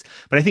otherwise.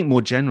 But I think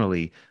more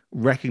generally,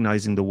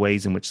 recognizing the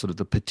ways in which sort of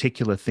the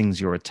particular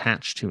things you're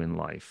attached to in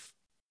life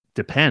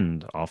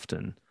depend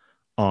often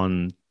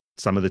on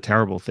some of the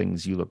terrible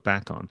things you look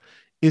back on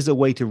is a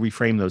way to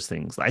reframe those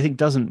things. I think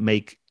doesn't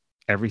make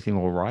everything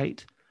all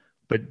right,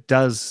 but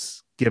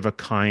does give a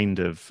kind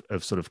of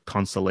sort of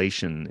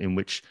consolation in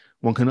which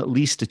one can at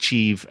least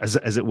achieve, as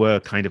it were,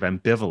 kind of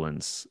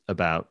ambivalence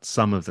about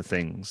some of the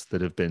things that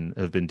have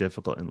been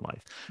difficult in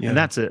life. Yeah. And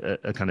that's a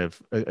kind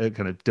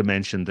of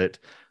dimension that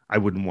I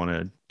wouldn't want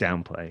to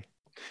downplay.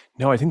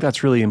 No, I think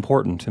that's really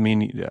important. I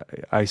mean,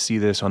 I see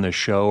this on this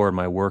show or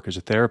my work as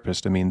a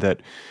therapist. I mean,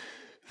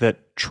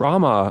 that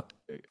trauma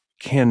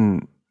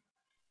can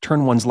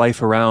turn one's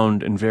life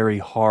around in very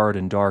hard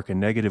and dark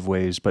and negative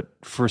ways, but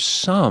for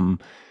some,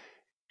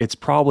 it's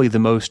probably the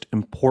most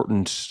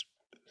important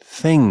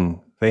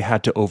thing they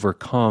had to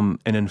overcome,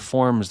 and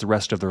informs the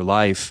rest of their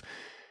life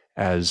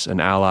as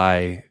an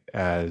ally,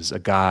 as a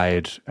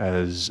guide,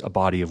 as a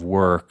body of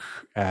work,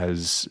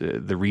 as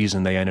the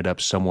reason they ended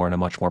up somewhere in a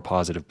much more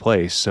positive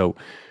place. So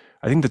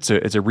I think it's a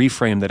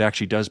reframe that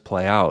actually does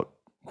play out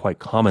quite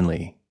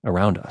commonly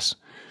around us.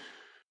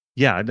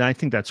 Yeah, and I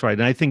think that's right.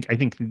 And I think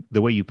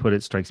the way you put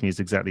it strikes me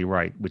as exactly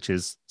right, which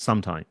is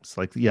sometimes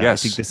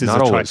yes, I think this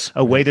is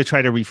a way to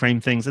try to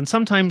reframe things. And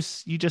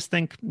sometimes you just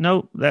think,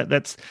 no,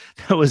 that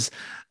was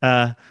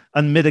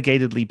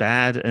unmitigatedly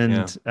bad,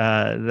 and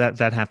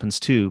that happens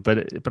too.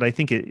 But I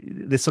think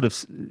this sort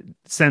of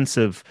sense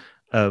of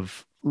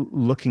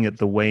looking at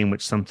the way in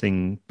which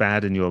something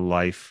bad in your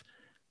life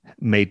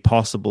made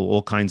possible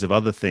all kinds of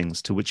other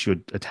things to which you're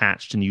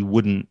attached and you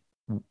wouldn't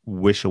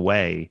wish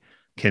away,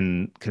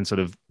 can sort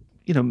of,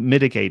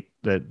 mitigate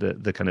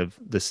the kind of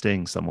the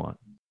sting somewhat.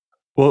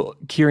 Well,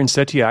 Kiran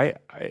Setia,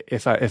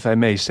 if I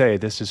may say,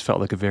 this has felt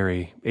like a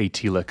very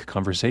atelic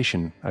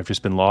conversation. I've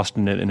just been lost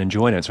in it and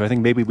enjoying it. So I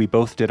think maybe we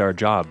both did our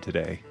job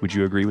today. Would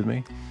you agree with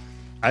me?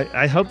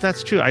 I hope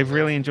that's true. I've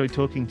really enjoyed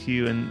talking to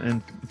you,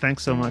 and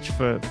thanks so much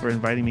for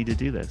inviting me to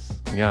do this.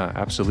 Yeah,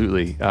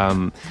 absolutely.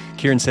 Kiran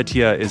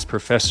Setia is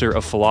professor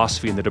of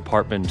philosophy in the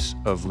Department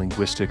of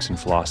Linguistics and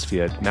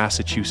Philosophy at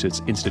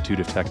Massachusetts Institute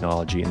of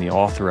Technology and the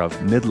author of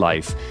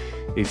Midlife,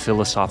 a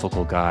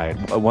Philosophical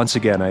Guide. Once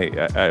again,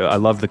 I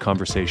love the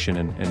conversation,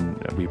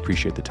 and we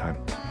appreciate the time.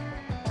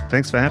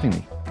 Thanks for having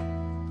me.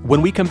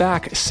 When we come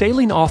back,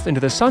 sailing off into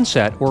the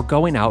sunset or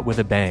going out with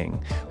a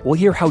bang, we'll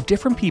hear how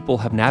different people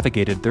have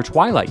navigated their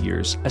twilight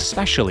years,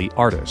 especially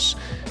artists.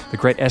 The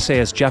great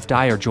essayist Geoff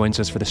Dyer joins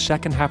us for the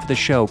second half of the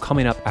show,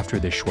 coming up after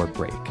this short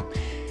break.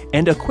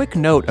 And a quick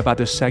note about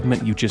the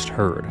segment you just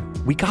heard.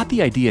 We got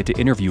the idea to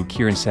interview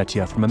Kiran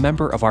Setia from a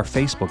member of our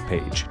Facebook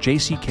page,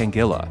 JC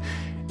Kangilla.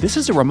 This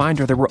is a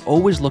reminder that we're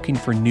always looking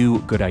for new,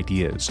 good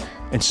ideas,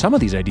 and some of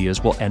these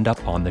ideas will end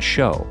up on the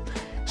show.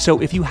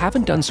 So if you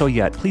haven't done so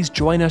yet, please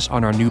join us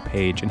on our new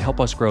page and help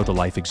us grow the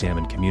Life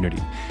Examined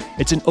community.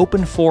 It's an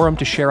open forum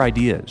to share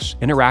ideas,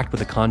 interact with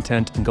the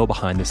content, and go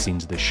behind the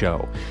scenes of the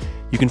show.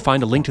 You can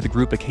find a link to the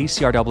group at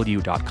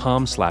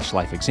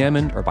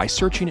kcrw.com/lifeexamined or by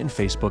searching in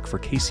Facebook for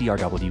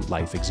KCRW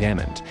Life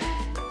Examined.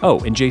 Oh,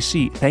 and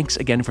JC, thanks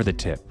again for the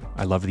tip.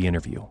 I love the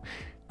interview.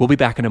 We'll be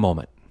back in a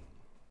moment.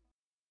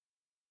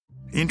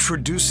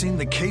 Introducing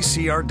the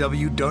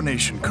KCRW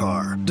donation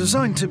car,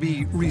 designed to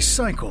be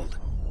recycled.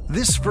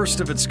 This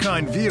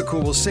first-of-its-kind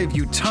vehicle will save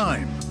you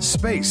time,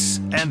 space,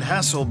 and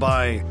hassle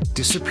by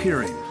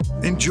disappearing.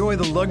 Enjoy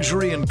the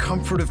luxury and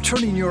comfort of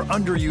turning your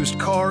underused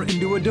car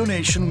into a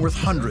donation worth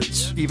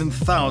hundreds, even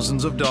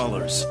thousands of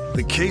dollars.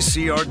 The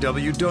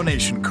KCRW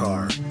donation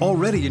car,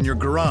 already in your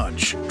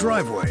garage,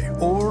 driveway,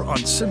 or on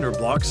cinder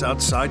blocks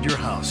outside your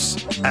house.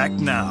 Act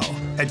now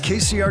at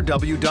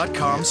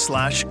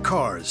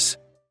kcrw.com/cars.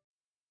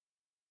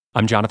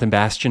 I'm Jonathan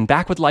Bastian,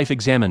 back with Life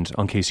Examined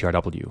on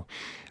KCRW.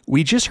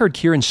 We just heard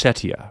Kiran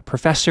Setia,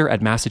 professor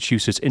at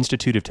Massachusetts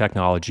Institute of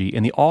Technology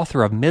and the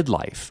author of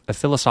Midlife, a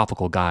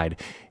Philosophical Guide,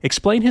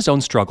 explain his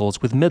own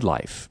struggles with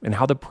midlife and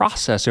how the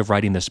process of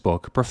writing this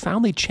book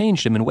profoundly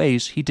changed him in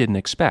ways he didn't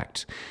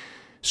expect.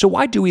 So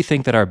why do we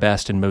think that our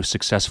best and most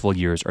successful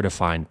years are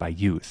defined by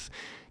youth?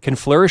 Can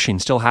flourishing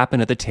still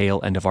happen at the tail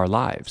end of our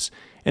lives?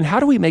 And how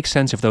do we make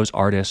sense of those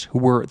artists who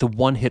were the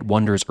one-hit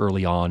wonders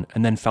early on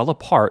and then fell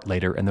apart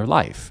later in their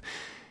life?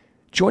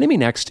 Joining me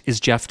next is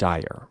Geoff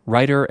Dyer,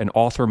 writer and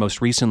author most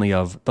recently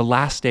of The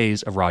Last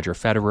Days of Roger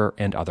Federer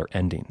and Other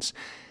Endings.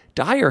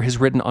 Dyer has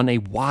written on a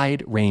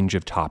wide range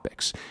of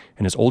topics,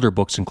 and his older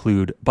books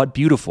include But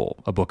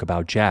Beautiful, a book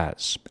about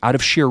jazz, Out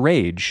of Sheer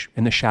Rage,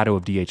 In the Shadow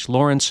of D.H.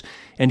 Lawrence,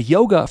 and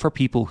Yoga for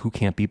People Who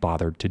Can't Be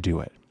Bothered to Do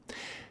It.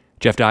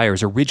 Geoff Dyer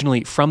is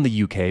originally from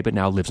the UK, but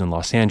now lives in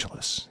Los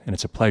Angeles, and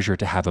it's a pleasure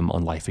to have him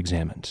on Life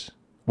Examined.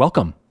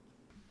 Welcome.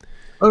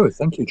 Oh,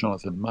 thank you,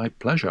 Jonathan. My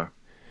pleasure.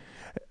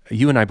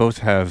 You and I both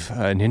have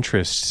an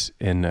interest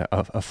in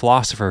a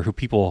philosopher who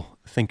people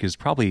think is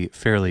probably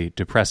fairly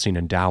depressing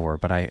and dour,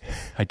 but I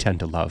tend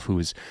to love, who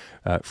is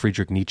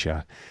Friedrich Nietzsche.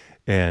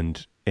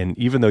 And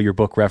even though your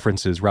book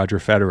references Roger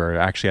Federer,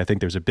 actually I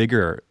think there's a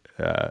bigger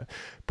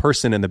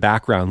person in the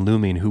background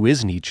looming who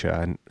is Nietzsche.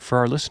 And for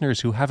our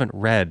listeners who haven't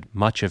read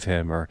much of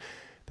him or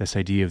this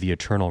idea of the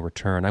eternal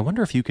return, I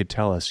wonder if you could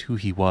tell us who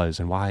he was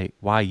and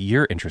why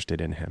you're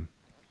interested in him.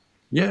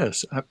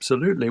 Yes,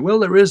 absolutely. Well,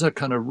 there is a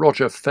kind of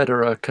Roger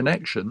Federer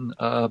connection.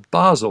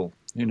 Basel,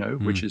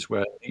 which is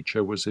where Nietzsche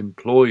was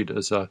employed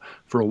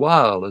for a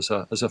while as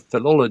a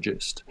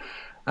philologist.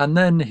 And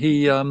then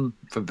he,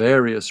 for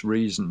various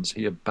reasons,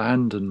 he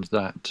abandoned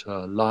that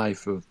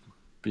life of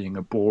being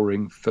a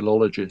boring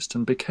philologist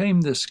and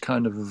became this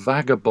kind of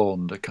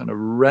vagabond, a kind of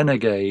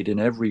renegade in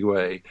every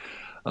way,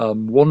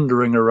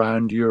 wandering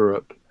around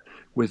Europe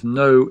with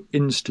no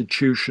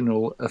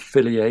institutional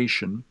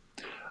affiliation.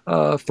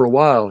 For a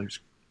while, he was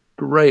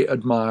a great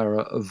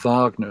admirer of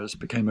Wagner's,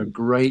 became a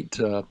great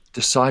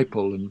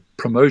disciple and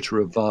promoter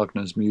of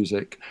Wagner's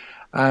music.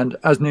 And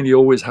as nearly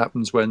always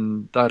happens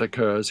when that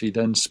occurs, he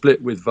then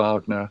split with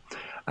Wagner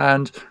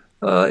and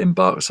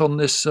embarks on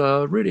this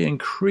really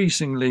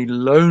increasingly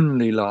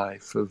lonely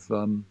life of,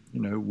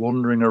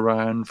 wandering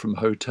around from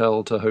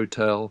hotel to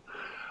hotel,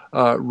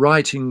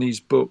 writing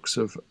these books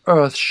of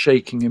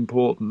earth-shaking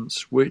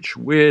importance, which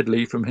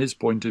weirdly, from his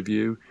point of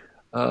view,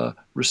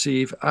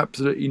 receive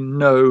absolutely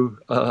no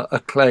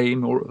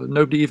acclaim, or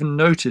nobody even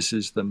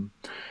notices them.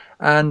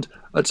 And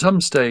at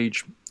some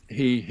stage,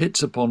 he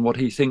hits upon what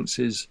he thinks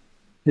is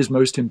his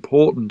most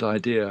important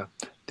idea,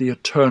 the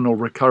eternal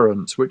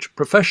recurrence, which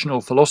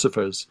professional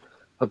philosophers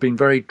have been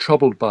very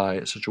troubled by.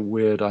 It's such a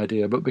weird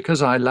idea, but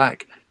because I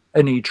lack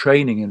any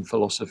training in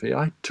philosophy,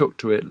 I took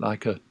to it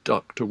like a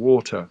duck to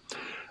water.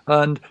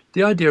 And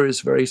the idea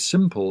is very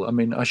simple. I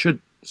mean, I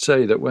should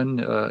say that when,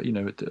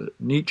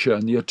 Nietzsche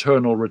and the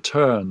eternal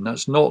return,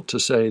 that's not to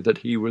say that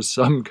he was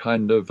some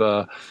kind of,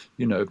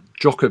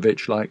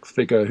 Djokovic-like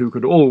figure who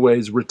could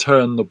always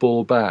return the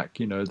ball back.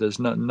 There's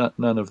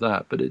none of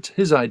that. But it's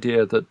his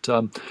idea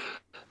that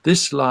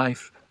this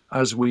life,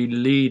 as we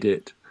lead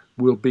it,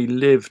 will be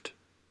lived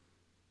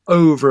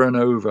over and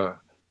over,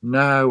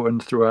 now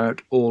and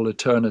throughout all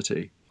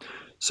eternity.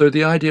 So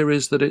the idea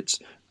is that it's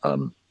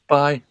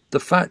by the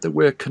fact that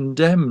we're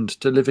condemned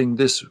to living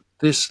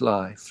this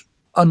life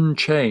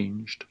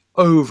unchanged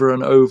over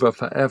and over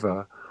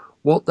forever,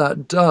 what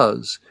that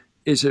does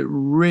is it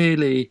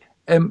really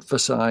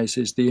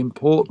emphasizes the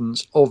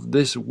importance of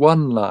this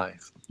one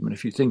life. I mean,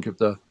 if you think of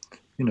the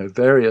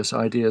various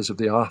ideas of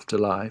the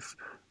afterlife,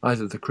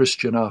 either the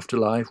Christian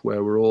afterlife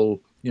where we're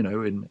all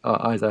in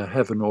either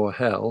heaven or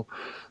hell,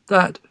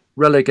 that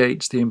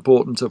relegates the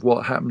importance of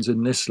what happens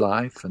in this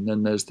life, and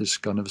then there's this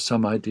kind of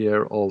some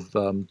idea of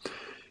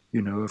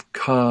of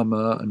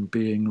karma and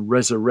being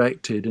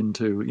resurrected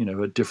into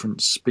a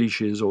different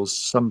species or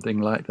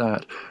something like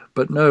that.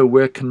 But no,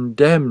 we're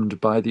condemned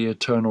by the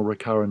eternal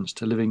recurrence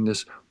to living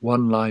this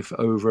one life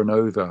over and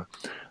over.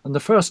 And the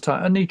first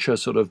time, and Nietzsche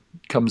sort of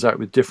comes out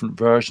with different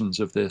versions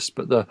of this,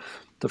 but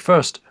the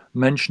first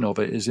mention of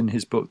it is in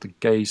his book The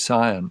Gay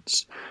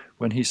Science,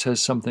 when he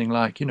says something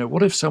like,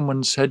 what if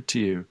someone said to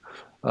you,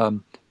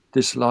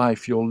 this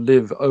life you'll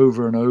live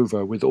over and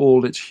over with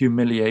all its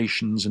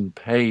humiliations and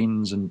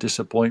pains and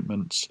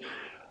disappointments.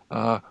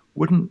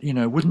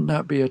 Wouldn't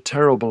that be a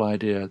terrible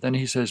idea? Then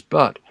he says,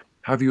 but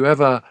have you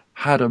ever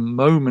had a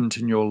moment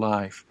in your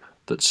life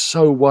that's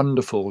so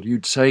wonderful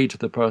you'd say to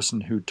the person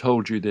who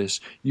told you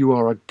this, you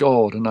are a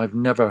god and I've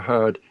never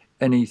heard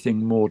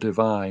anything more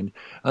divine?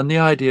 And the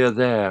idea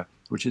there,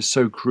 which is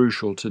so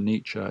crucial to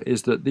Nietzsche,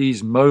 is that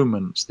these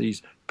moments,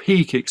 these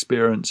peak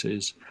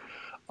experiences,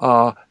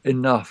 are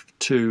enough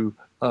to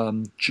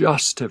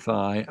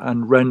justify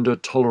and render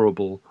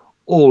tolerable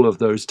all of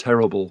those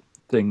terrible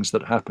things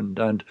that happened.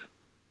 And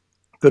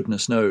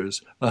goodness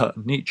knows,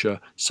 Nietzsche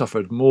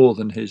suffered more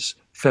than his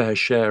fair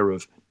share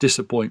of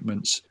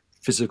disappointments,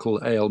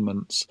 physical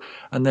ailments,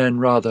 and then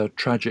rather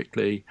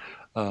tragically,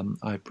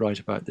 I write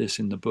about this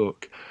in the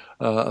book,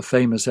 a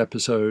famous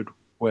episode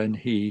when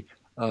he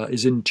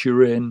is in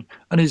Turin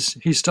and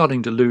he's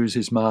starting to lose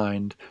his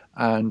mind,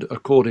 and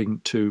according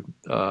to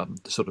the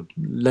sort of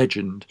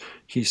legend,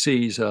 he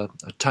sees a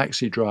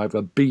taxi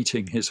driver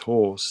beating his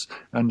horse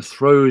and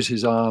throws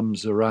his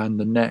arms around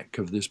the neck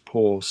of this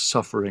poor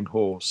suffering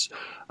horse,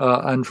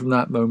 and from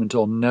that moment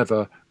on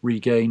never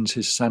regains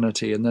his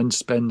sanity, and then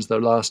spends the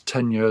last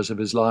 10 years of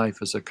his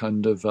life as a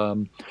kind of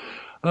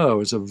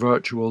as a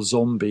virtual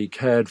zombie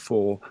cared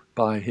for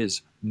by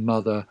his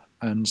mother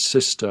and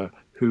sister,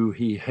 who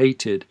he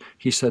hated.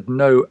 He said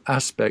no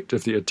aspect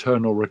of the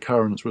eternal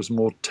recurrence was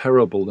more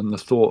terrible than the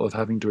thought of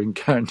having to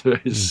encounter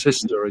his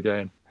sister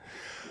again.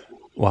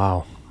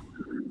 Wow.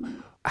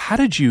 How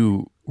did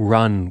you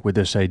run with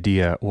this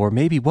idea? Or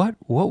maybe what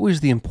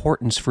was the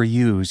importance for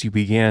you as you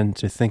began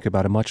to think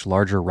about a much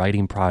larger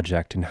writing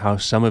project and how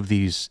some of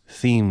these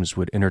themes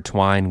would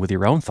intertwine with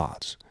your own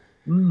thoughts?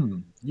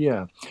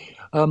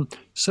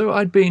 So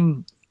I'd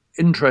been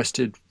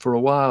interested for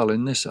a while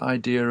in this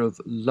idea of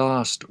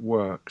last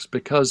works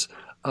because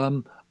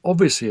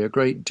obviously a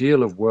great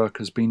deal of work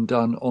has been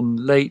done on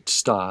late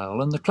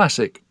style, and the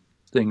classic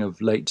thing of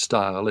late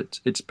style,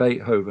 it's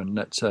Beethoven,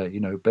 let's say,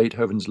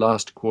 Beethoven's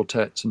last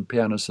quartets and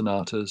piano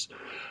sonatas.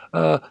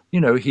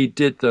 He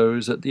did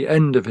those at the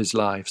end of his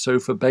life. So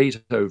for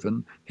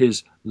Beethoven,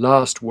 his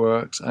last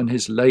works and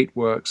his late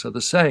works are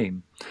the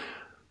same.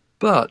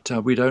 But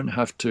we don't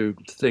have to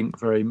think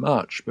very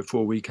much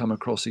before we come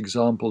across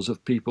examples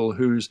of people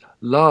whose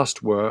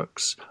last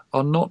works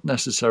are not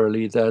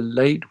necessarily their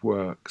late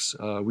works.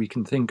 We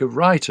can think of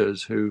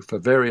writers who, for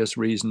various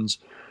reasons,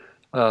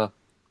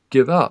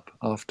 give up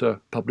after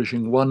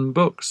publishing one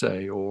book,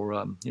 say, or,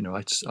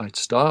 I'd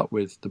start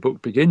with, the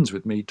book begins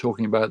with me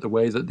talking about the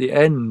way that The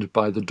End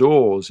by The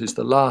Doors is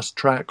the last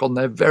track on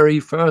their very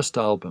first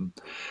album.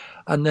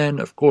 And then,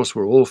 of course,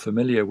 we're all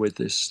familiar with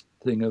this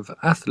thing of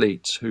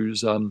athletes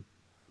whose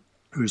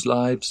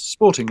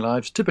sporting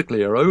lives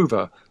typically are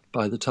over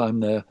by the time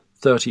they're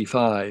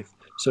 35.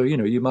 So,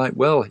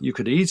 you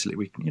could easily,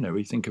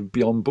 we think of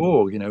Bjorn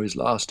Borg, his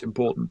last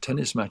important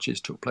tennis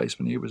matches took place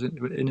when he was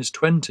in his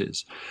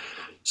 20s.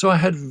 So I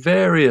had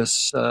various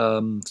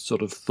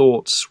sort of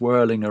thoughts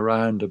swirling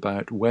around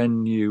about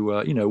when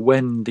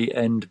when the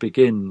end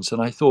begins.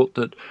 And I thought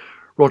that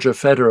Roger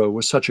Federer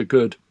was such a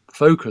good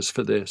focus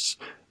for this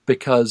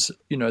because,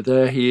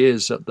 there he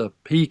is at the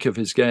peak of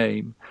his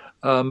game.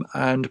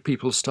 And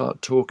people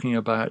start talking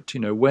about,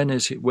 when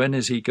is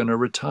he going to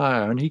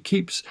retire? And he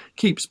keeps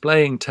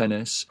playing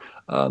tennis,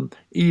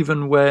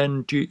 even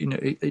when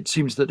it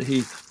seems that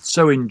he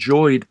so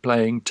enjoyed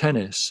playing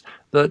tennis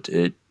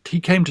that he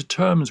came to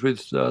terms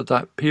with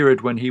that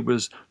period when he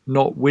was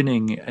not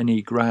winning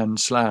any Grand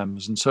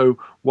Slams. And so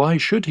why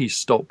should he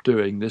stop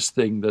doing this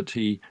thing that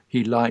he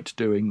liked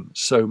doing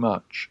so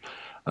much?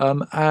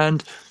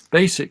 And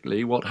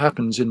basically what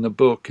happens in the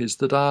book is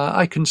that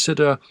I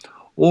consider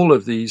all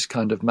of these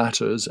kind of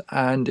matters,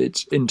 and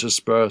it's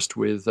interspersed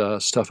with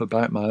stuff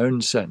about my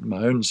own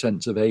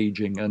sense of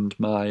aging, and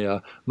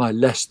my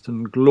less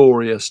than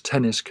glorious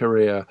tennis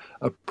career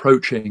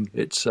approaching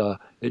its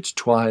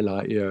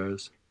twilight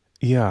years.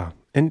 Yeah.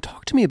 And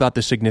talk to me about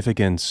the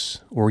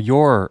significance or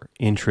your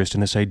interest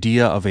in this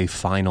idea of a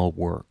final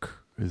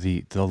work,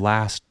 the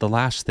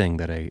last thing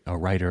that a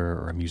writer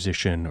or a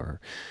musician or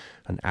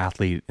an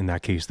athlete, in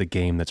that case, the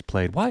game that's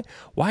played.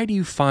 Why do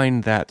you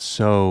find that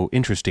so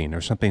interesting or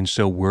something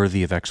so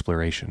worthy of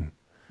exploration?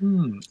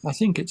 I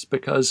think it's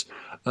because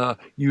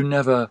you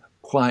never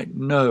quite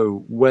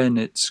know when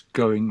it's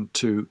going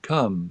to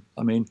come.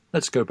 I mean,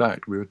 let's go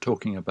back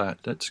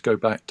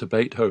to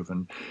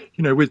Beethoven.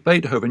 With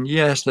Beethoven,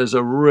 yes, there's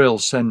a real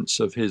sense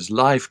of his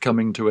life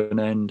coming to an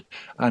end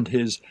and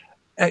his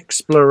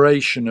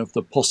exploration of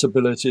the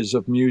possibilities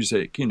of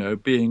music,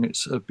 being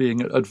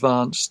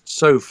advanced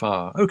so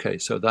far. Okay,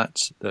 so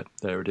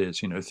there it is.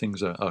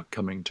 Things are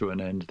coming to an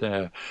end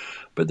there.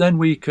 But then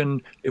we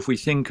can, if we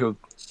think of,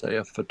 say,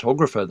 a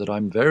photographer that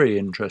I'm very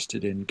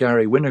interested in,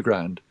 Garry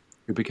Winogrand,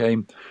 who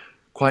became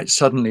quite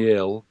suddenly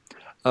ill.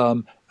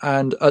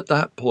 And at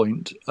that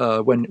point,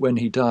 when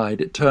he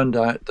died, it turned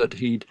out that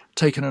he'd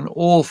taken an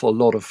awful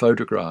lot of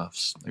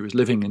photographs. He was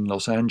living in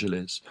Los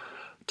Angeles,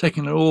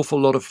 taking an awful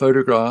lot of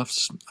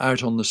photographs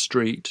out on the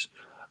street.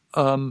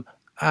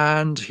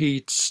 And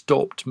he'd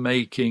stopped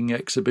making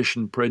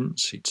exhibition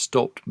prints, he'd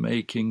stopped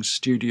making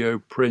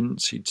studio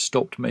prints, he'd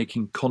stopped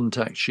making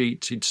contact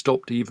sheets, he'd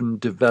stopped even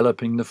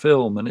developing the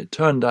film. And it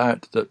turned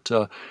out that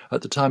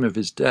at the time of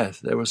his death,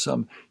 there was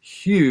some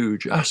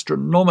huge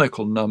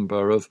astronomical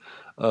number of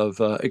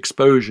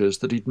exposures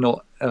that he'd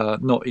not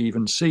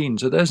even seen.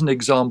 So there's an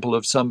example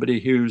of somebody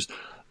whose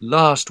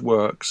last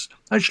works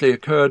actually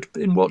occurred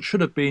in what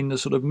should have been the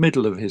sort of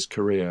middle of his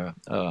career.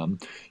 You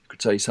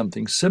could say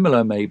something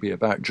similar maybe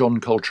about John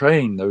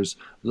Coltrane, those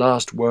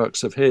last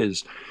works of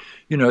his.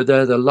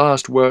 They're the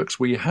last works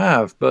we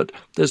have, but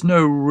there's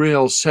no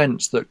real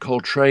sense that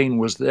Coltrane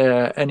was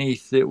there.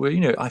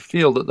 I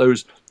feel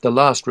that the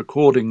last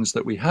recordings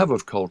that we have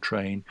of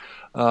Coltrane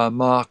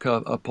mark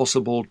a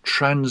possible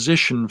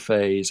transition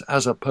phase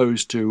as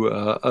opposed to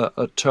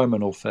a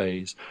terminal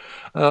phase.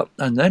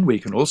 And then we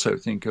can also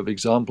think of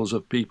examples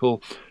of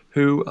people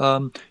who,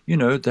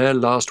 their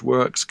last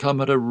works come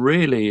at a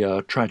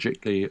really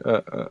tragically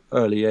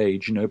early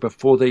age,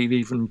 before they've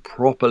even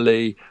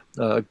properly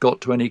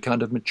got to any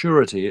kind of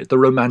maturity. The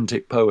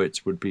Romantic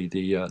poets would be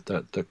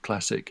the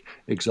classic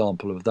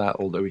example of that,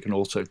 although we can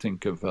also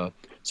think of,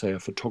 say, a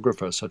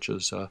photographer such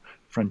as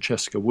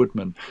Francesca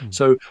Woodman.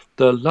 So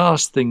the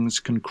last things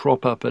can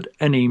crop up at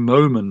any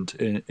moment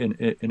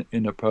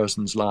in a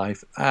person's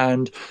life,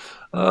 and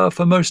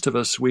for most of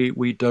us,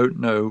 we don't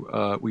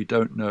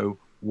know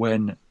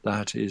when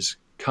that is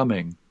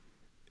coming.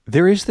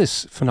 There is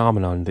this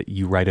phenomenon that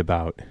you write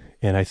about,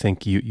 and I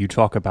think you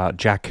talk about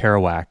Jack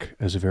Kerouac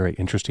as a very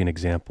interesting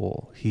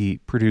example. He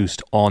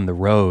produced On the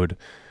Road,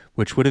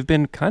 which would have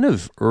been kind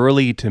of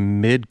early to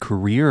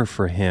mid-career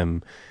for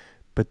him,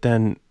 but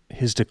then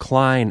his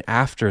decline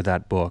after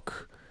that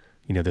book,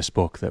 this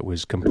book that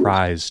was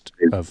comprised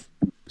of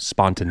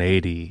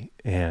spontaneity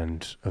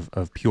and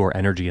of pure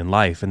energy in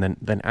life, and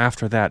then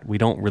after that, we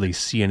don't really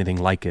see anything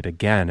like it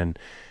again.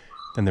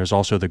 And there's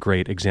also the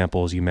great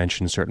examples you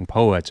mentioned, certain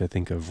poets, I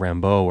think of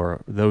Rimbaud,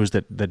 or those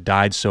that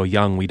died so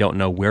young we don't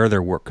know where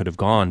their work could have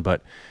gone.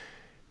 But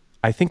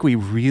I think we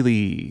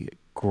really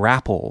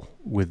grapple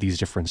with these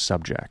different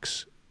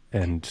subjects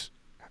and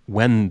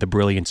when the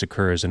brilliance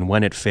occurs and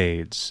when it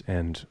fades,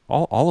 and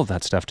all of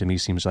that stuff to me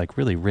seems like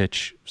really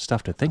rich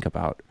stuff to think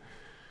about.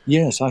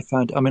 Yes, I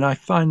find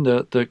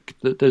that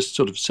there's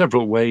sort of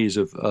several ways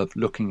of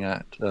looking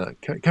at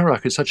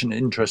Kerouac is such an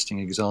interesting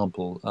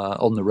example.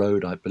 On the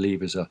Road, I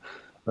believe,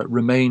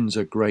 remains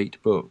a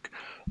great book.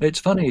 It's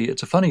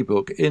a funny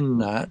book in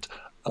that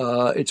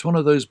it's one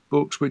of those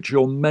books which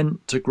you're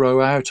meant to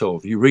grow out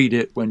of. You read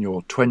it when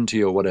you're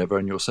 20 or whatever,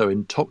 and you're so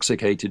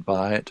intoxicated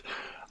by it.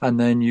 And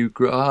then you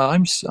grow.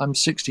 I'm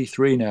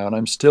 63 now, and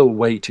I'm still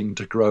waiting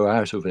to grow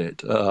out of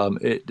it.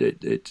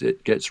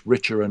 It gets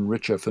richer and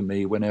richer for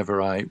me whenever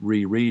I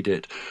reread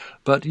it.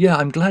 But yeah,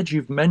 I'm glad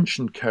you've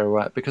mentioned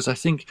Kerouac, because I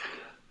think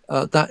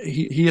that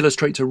he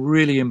illustrates a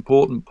really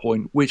important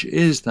point, which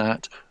is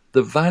that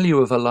the value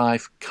of a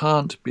life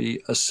can't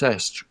be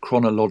assessed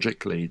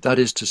chronologically. That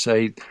is to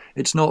say,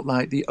 it's not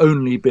like the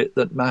only bit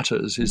that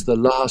matters is the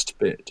last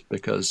bit,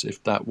 because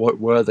if that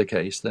were the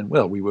case, then,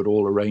 well, we would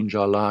all arrange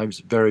our lives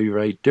very,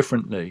 very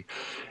differently.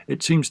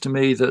 It seems to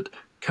me that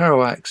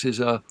Kerouac's is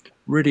a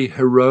really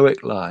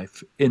heroic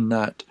life in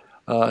that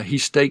he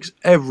stakes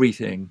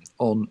everything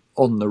on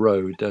the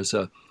road. There's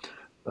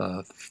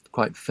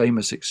quite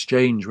famous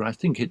exchange where I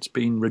think it's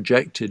been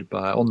rejected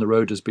On the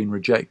Road has been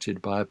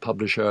rejected by a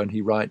publisher, and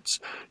he writes,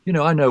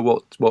 I know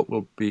what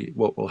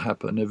will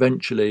happen.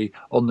 Eventually,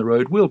 On the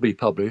Road will be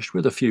published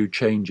with a few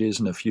changes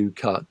and a few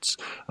cuts,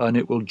 and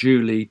it will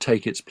duly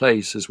take its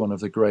place as one of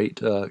the great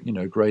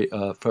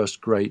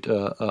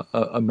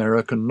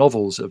American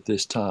novels of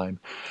this time.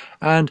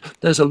 And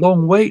there's a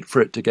long wait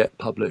for it to get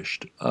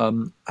published,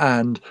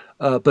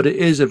 but it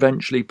is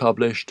eventually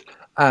published,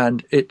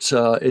 and it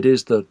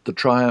is the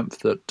triumph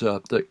that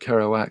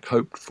Kerouac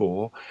hoped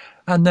for.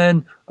 And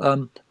then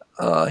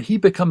he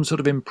becomes sort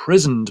of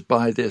imprisoned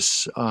by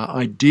this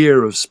idea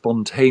of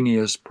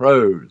spontaneous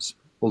prose,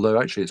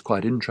 although actually it's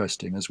quite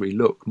interesting as we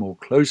look more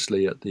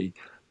closely at the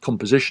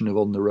composition of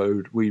On the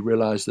Road, we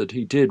realize that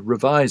he did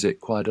revise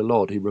it quite a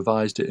lot. He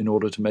revised it in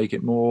order to make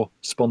it more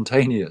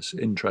spontaneous,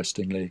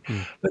 interestingly.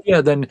 But yeah,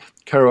 then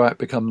Kerouac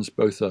becomes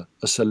both a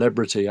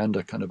celebrity and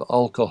a kind of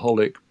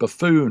alcoholic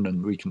buffoon,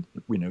 and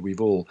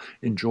we've all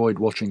enjoyed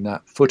watching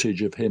that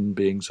footage of him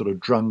being sort of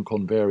drunk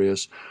on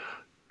various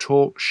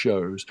talk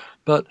shows.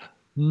 But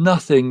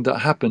nothing that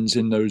happens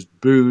in those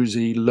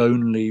boozy,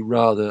 lonely,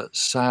 rather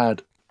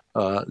sad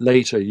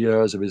later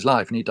years of his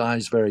life, and he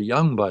dies very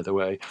young, by the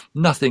way,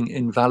 nothing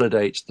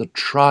invalidates the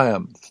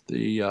triumph.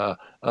 The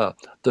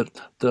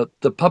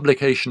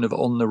publication of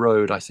On the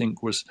Road, I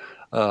think, was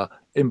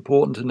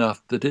important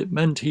enough that it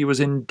meant he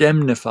was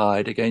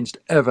indemnified against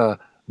ever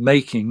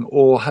making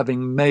or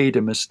having made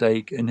a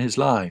mistake in his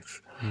life.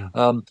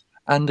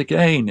 And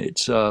again,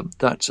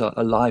 that's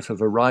a life of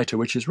a writer,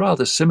 which is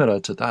rather similar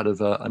to that of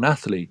an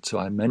athlete. So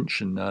I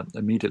mentioned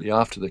immediately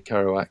after the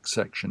Kerouac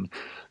section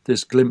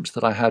this glimpse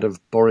that I had of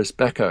Boris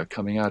Becker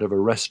coming out of a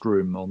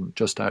restroom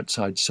just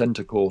outside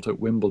Centre Court at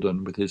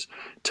Wimbledon with his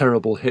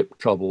terrible hip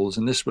troubles.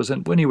 And this was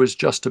when he was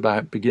just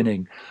about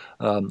beginning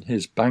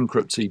his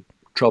bankruptcy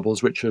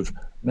troubles, which have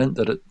meant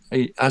that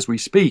as we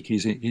speak,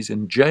 he's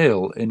in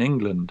jail in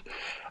England.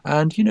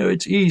 And,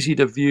 it's easy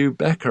to view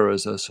Becker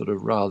as a sort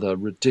of rather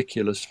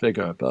ridiculous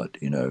figure. But,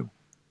 the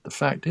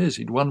fact is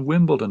he'd won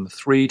Wimbledon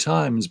 3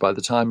 times by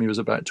the time he was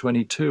about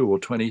 22 or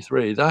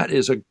 23. That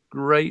is a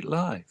great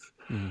life.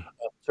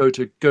 So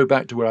to go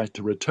back to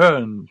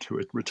return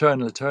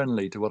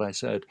eternally to what I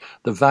said,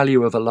 the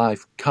value of a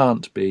life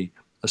can't be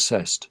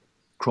assessed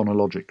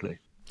chronologically.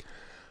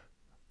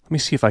 Let me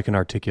see if I can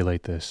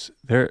articulate this.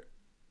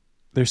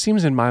 There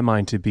seems in my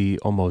mind to be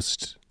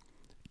almost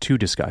 2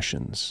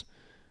 discussions.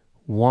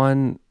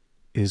 One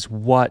is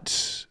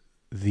what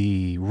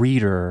the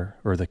reader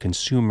or the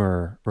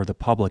consumer or the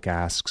public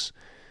asks,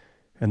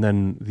 and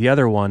then the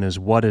other one is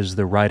what does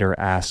the writer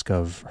ask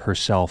of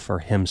herself or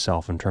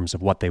himself in terms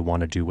of what they want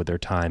to do with their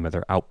time or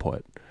their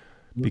output.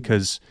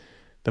 Because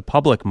the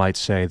public might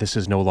say this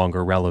is no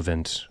longer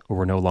relevant or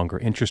we're no longer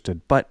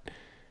interested, but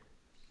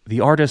the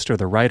artist or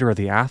the writer or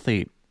the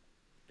athlete,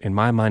 in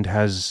my mind,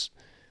 has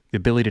the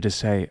ability to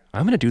say,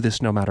 I'm going to do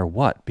this no matter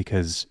what,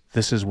 because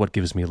this is what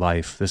gives me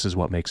life. This is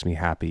what makes me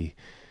happy.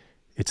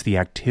 It's the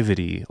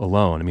activity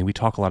alone. I mean, we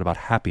talk a lot about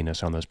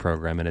happiness on this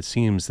program, and it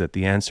seems that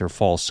the answer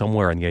falls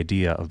somewhere in the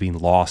idea of being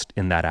lost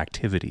in that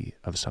activity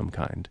of some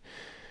kind.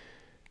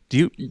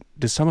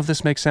 Does some of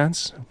this make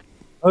sense?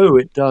 Oh,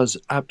 it does,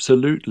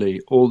 absolutely.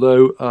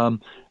 Although,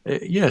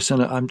 yes,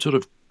 and I'm sort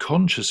of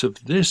conscious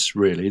of this,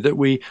 really, that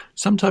we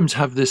sometimes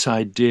have this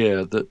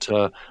idea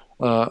that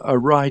a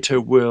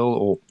writer will,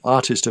 or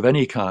artist of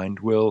any kind,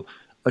 will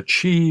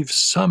achieve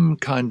some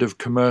kind of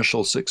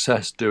commercial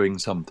success doing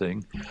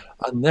something,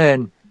 and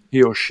then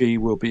he or she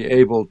will be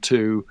able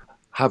to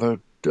have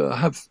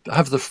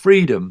the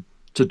freedom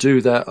to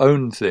do their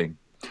own thing.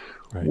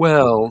 Right.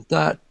 Well,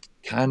 that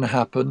can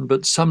happen,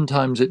 but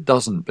sometimes it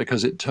doesn't,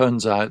 because it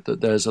turns out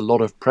that there's a lot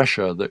of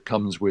pressure that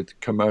comes with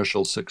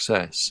commercial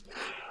success,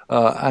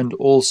 and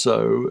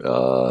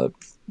also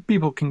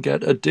people can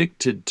get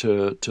addicted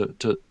to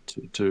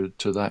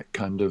that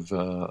kind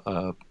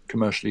of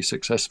commercially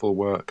successful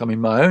work. I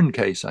mean, my own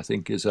case, I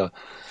think, is a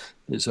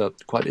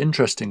quite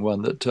interesting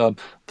one, that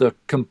the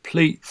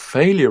complete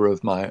failure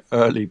of my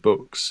early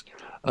books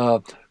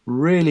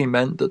really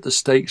meant that the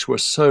stakes were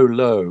so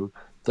low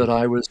that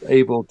I was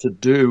able to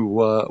do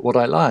what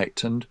I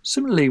liked. And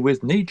similarly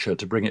with Nietzsche,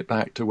 to bring it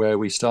back to where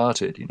we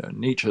started,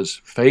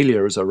 Nietzsche's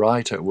failure as a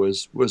writer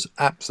was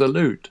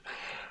absolute.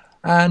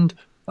 And,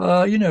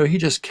 he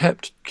just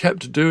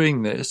kept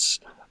doing this.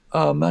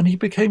 And he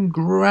became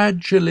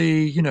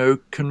gradually,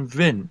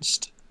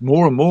 convinced,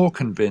 more and more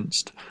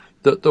convinced,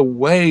 that the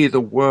way the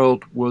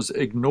world was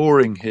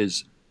ignoring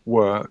his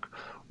work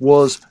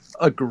was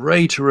a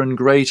greater and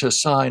greater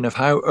sign of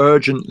how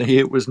urgently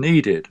it was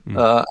needed.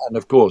 And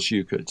of course,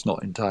 it's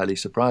not entirely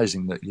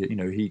surprising that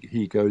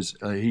he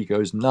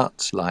goes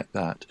nuts like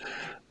that.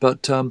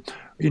 But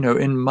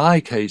in my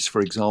case,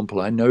 for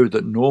example, I know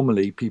that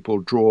normally people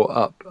draw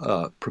up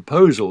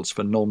proposals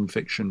for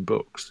non-fiction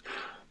books.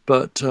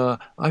 But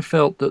I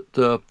felt that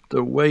the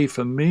way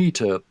for me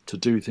to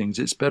do things,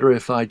 it's better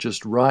if I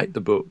just write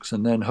the books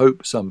and then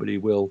hope somebody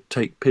will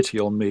take pity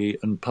on me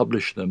and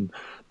publish them,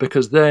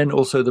 because then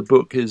also the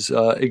book is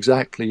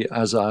exactly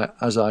as I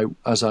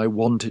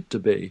want it to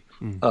be.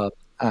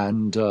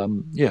 And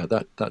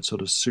that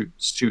sort of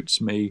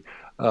suits me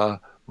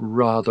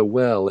rather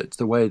well. It's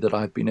the way that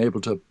I've been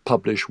able to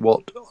publish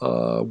what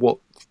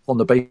on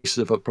the basis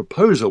of a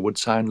proposal would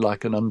sound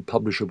like an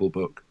unpublishable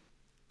book.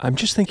 I'm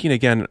just thinking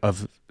again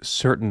of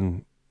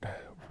certain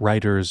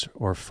writers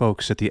or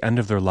folks at the end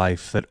of their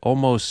life that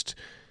almost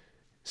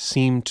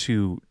seem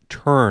to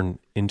turn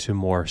into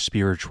more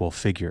spiritual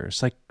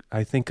figures. Like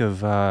I think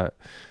of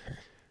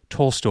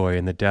Tolstoy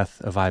and the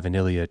death of Ivan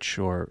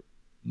Ilyich, or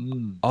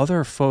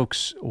other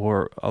folks,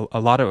 or a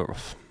lot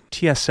of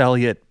T.S.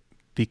 Eliot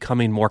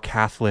becoming more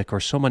Catholic, or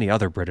so many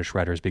other British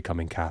writers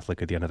becoming Catholic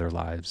at the end of their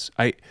lives.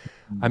 I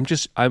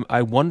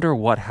wonder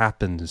what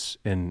happens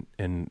in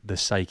the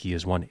psyche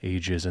as one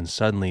ages, and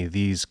suddenly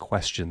these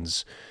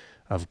questions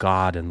of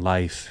God and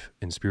life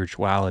and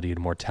spirituality and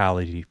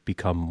mortality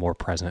become more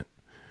present.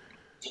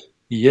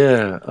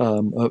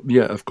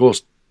 Of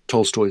course,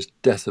 Tolstoy's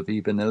Death of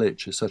Ivan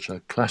Ilyich is such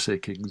a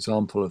classic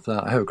example of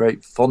that. I have a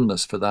great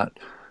fondness for that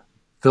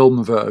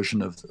film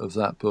version of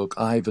that book,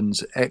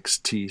 Ivan's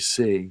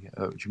XTC,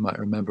 which you might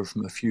remember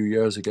from a few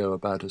years ago,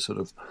 about a sort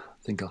of,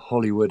 I think, a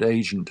Hollywood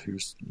agent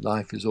whose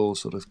life is all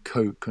sort of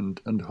coke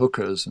and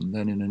hookers, and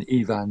then in an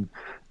Ivan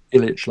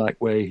Illich-like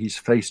way, he's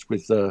faced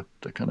with the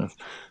kind of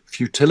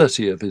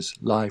futility of his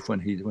life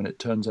when it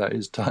turns out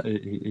he's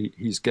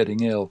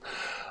getting ill.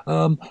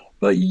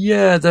 But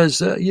yeah,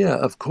 there's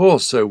of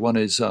course. So one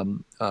is as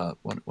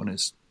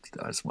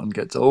one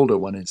gets older,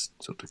 one is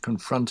sort of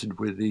confronted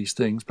with these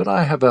things. But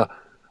I have a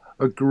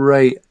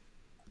great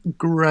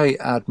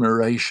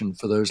admiration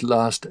for those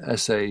last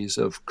essays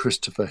of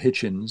Christopher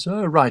Hitchens,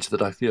 a writer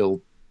that I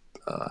feel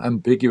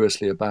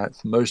ambiguously about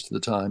for most of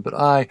the time, but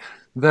I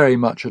very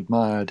much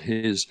admired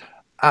his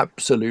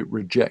absolute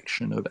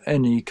rejection of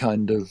any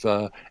kind of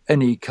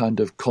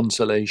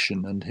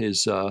consolation, and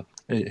his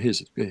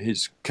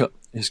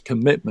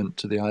commitment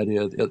to the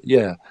idea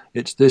that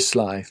it's this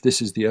life,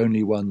 this is the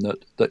only one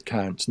that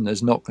counts, and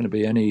there's not going to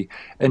be any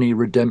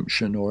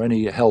redemption or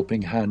any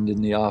helping hand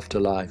in the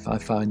afterlife. I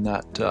find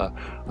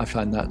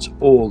that's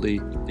all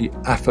the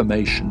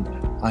affirmation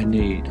I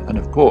need, and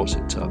of course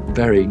it's a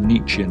very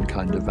Nietzschean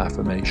kind of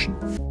affirmation.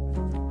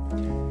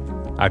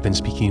 I've been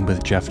speaking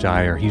with Geoff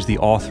Dyer. He's the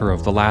author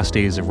of The Last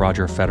Days of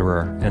Roger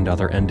Federer and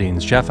Other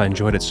Endings. Geoff, I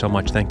enjoyed it so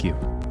much. Thank you.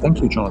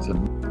 Thank you,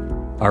 Jonathan.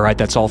 All right,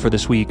 that's all for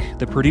this week.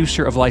 The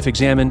producer of Life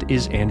Examined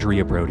is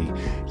Andrea Brody.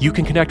 You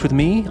can connect with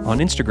me on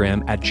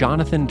Instagram at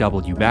Jonathan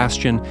W.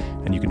 Bastian,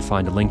 and you can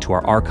find a link to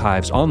our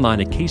archives online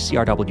at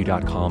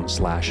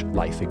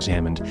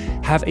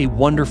kcrw.com/lifeexamined. Have a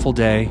wonderful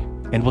day,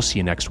 and we'll see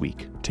you next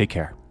week. Take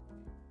care.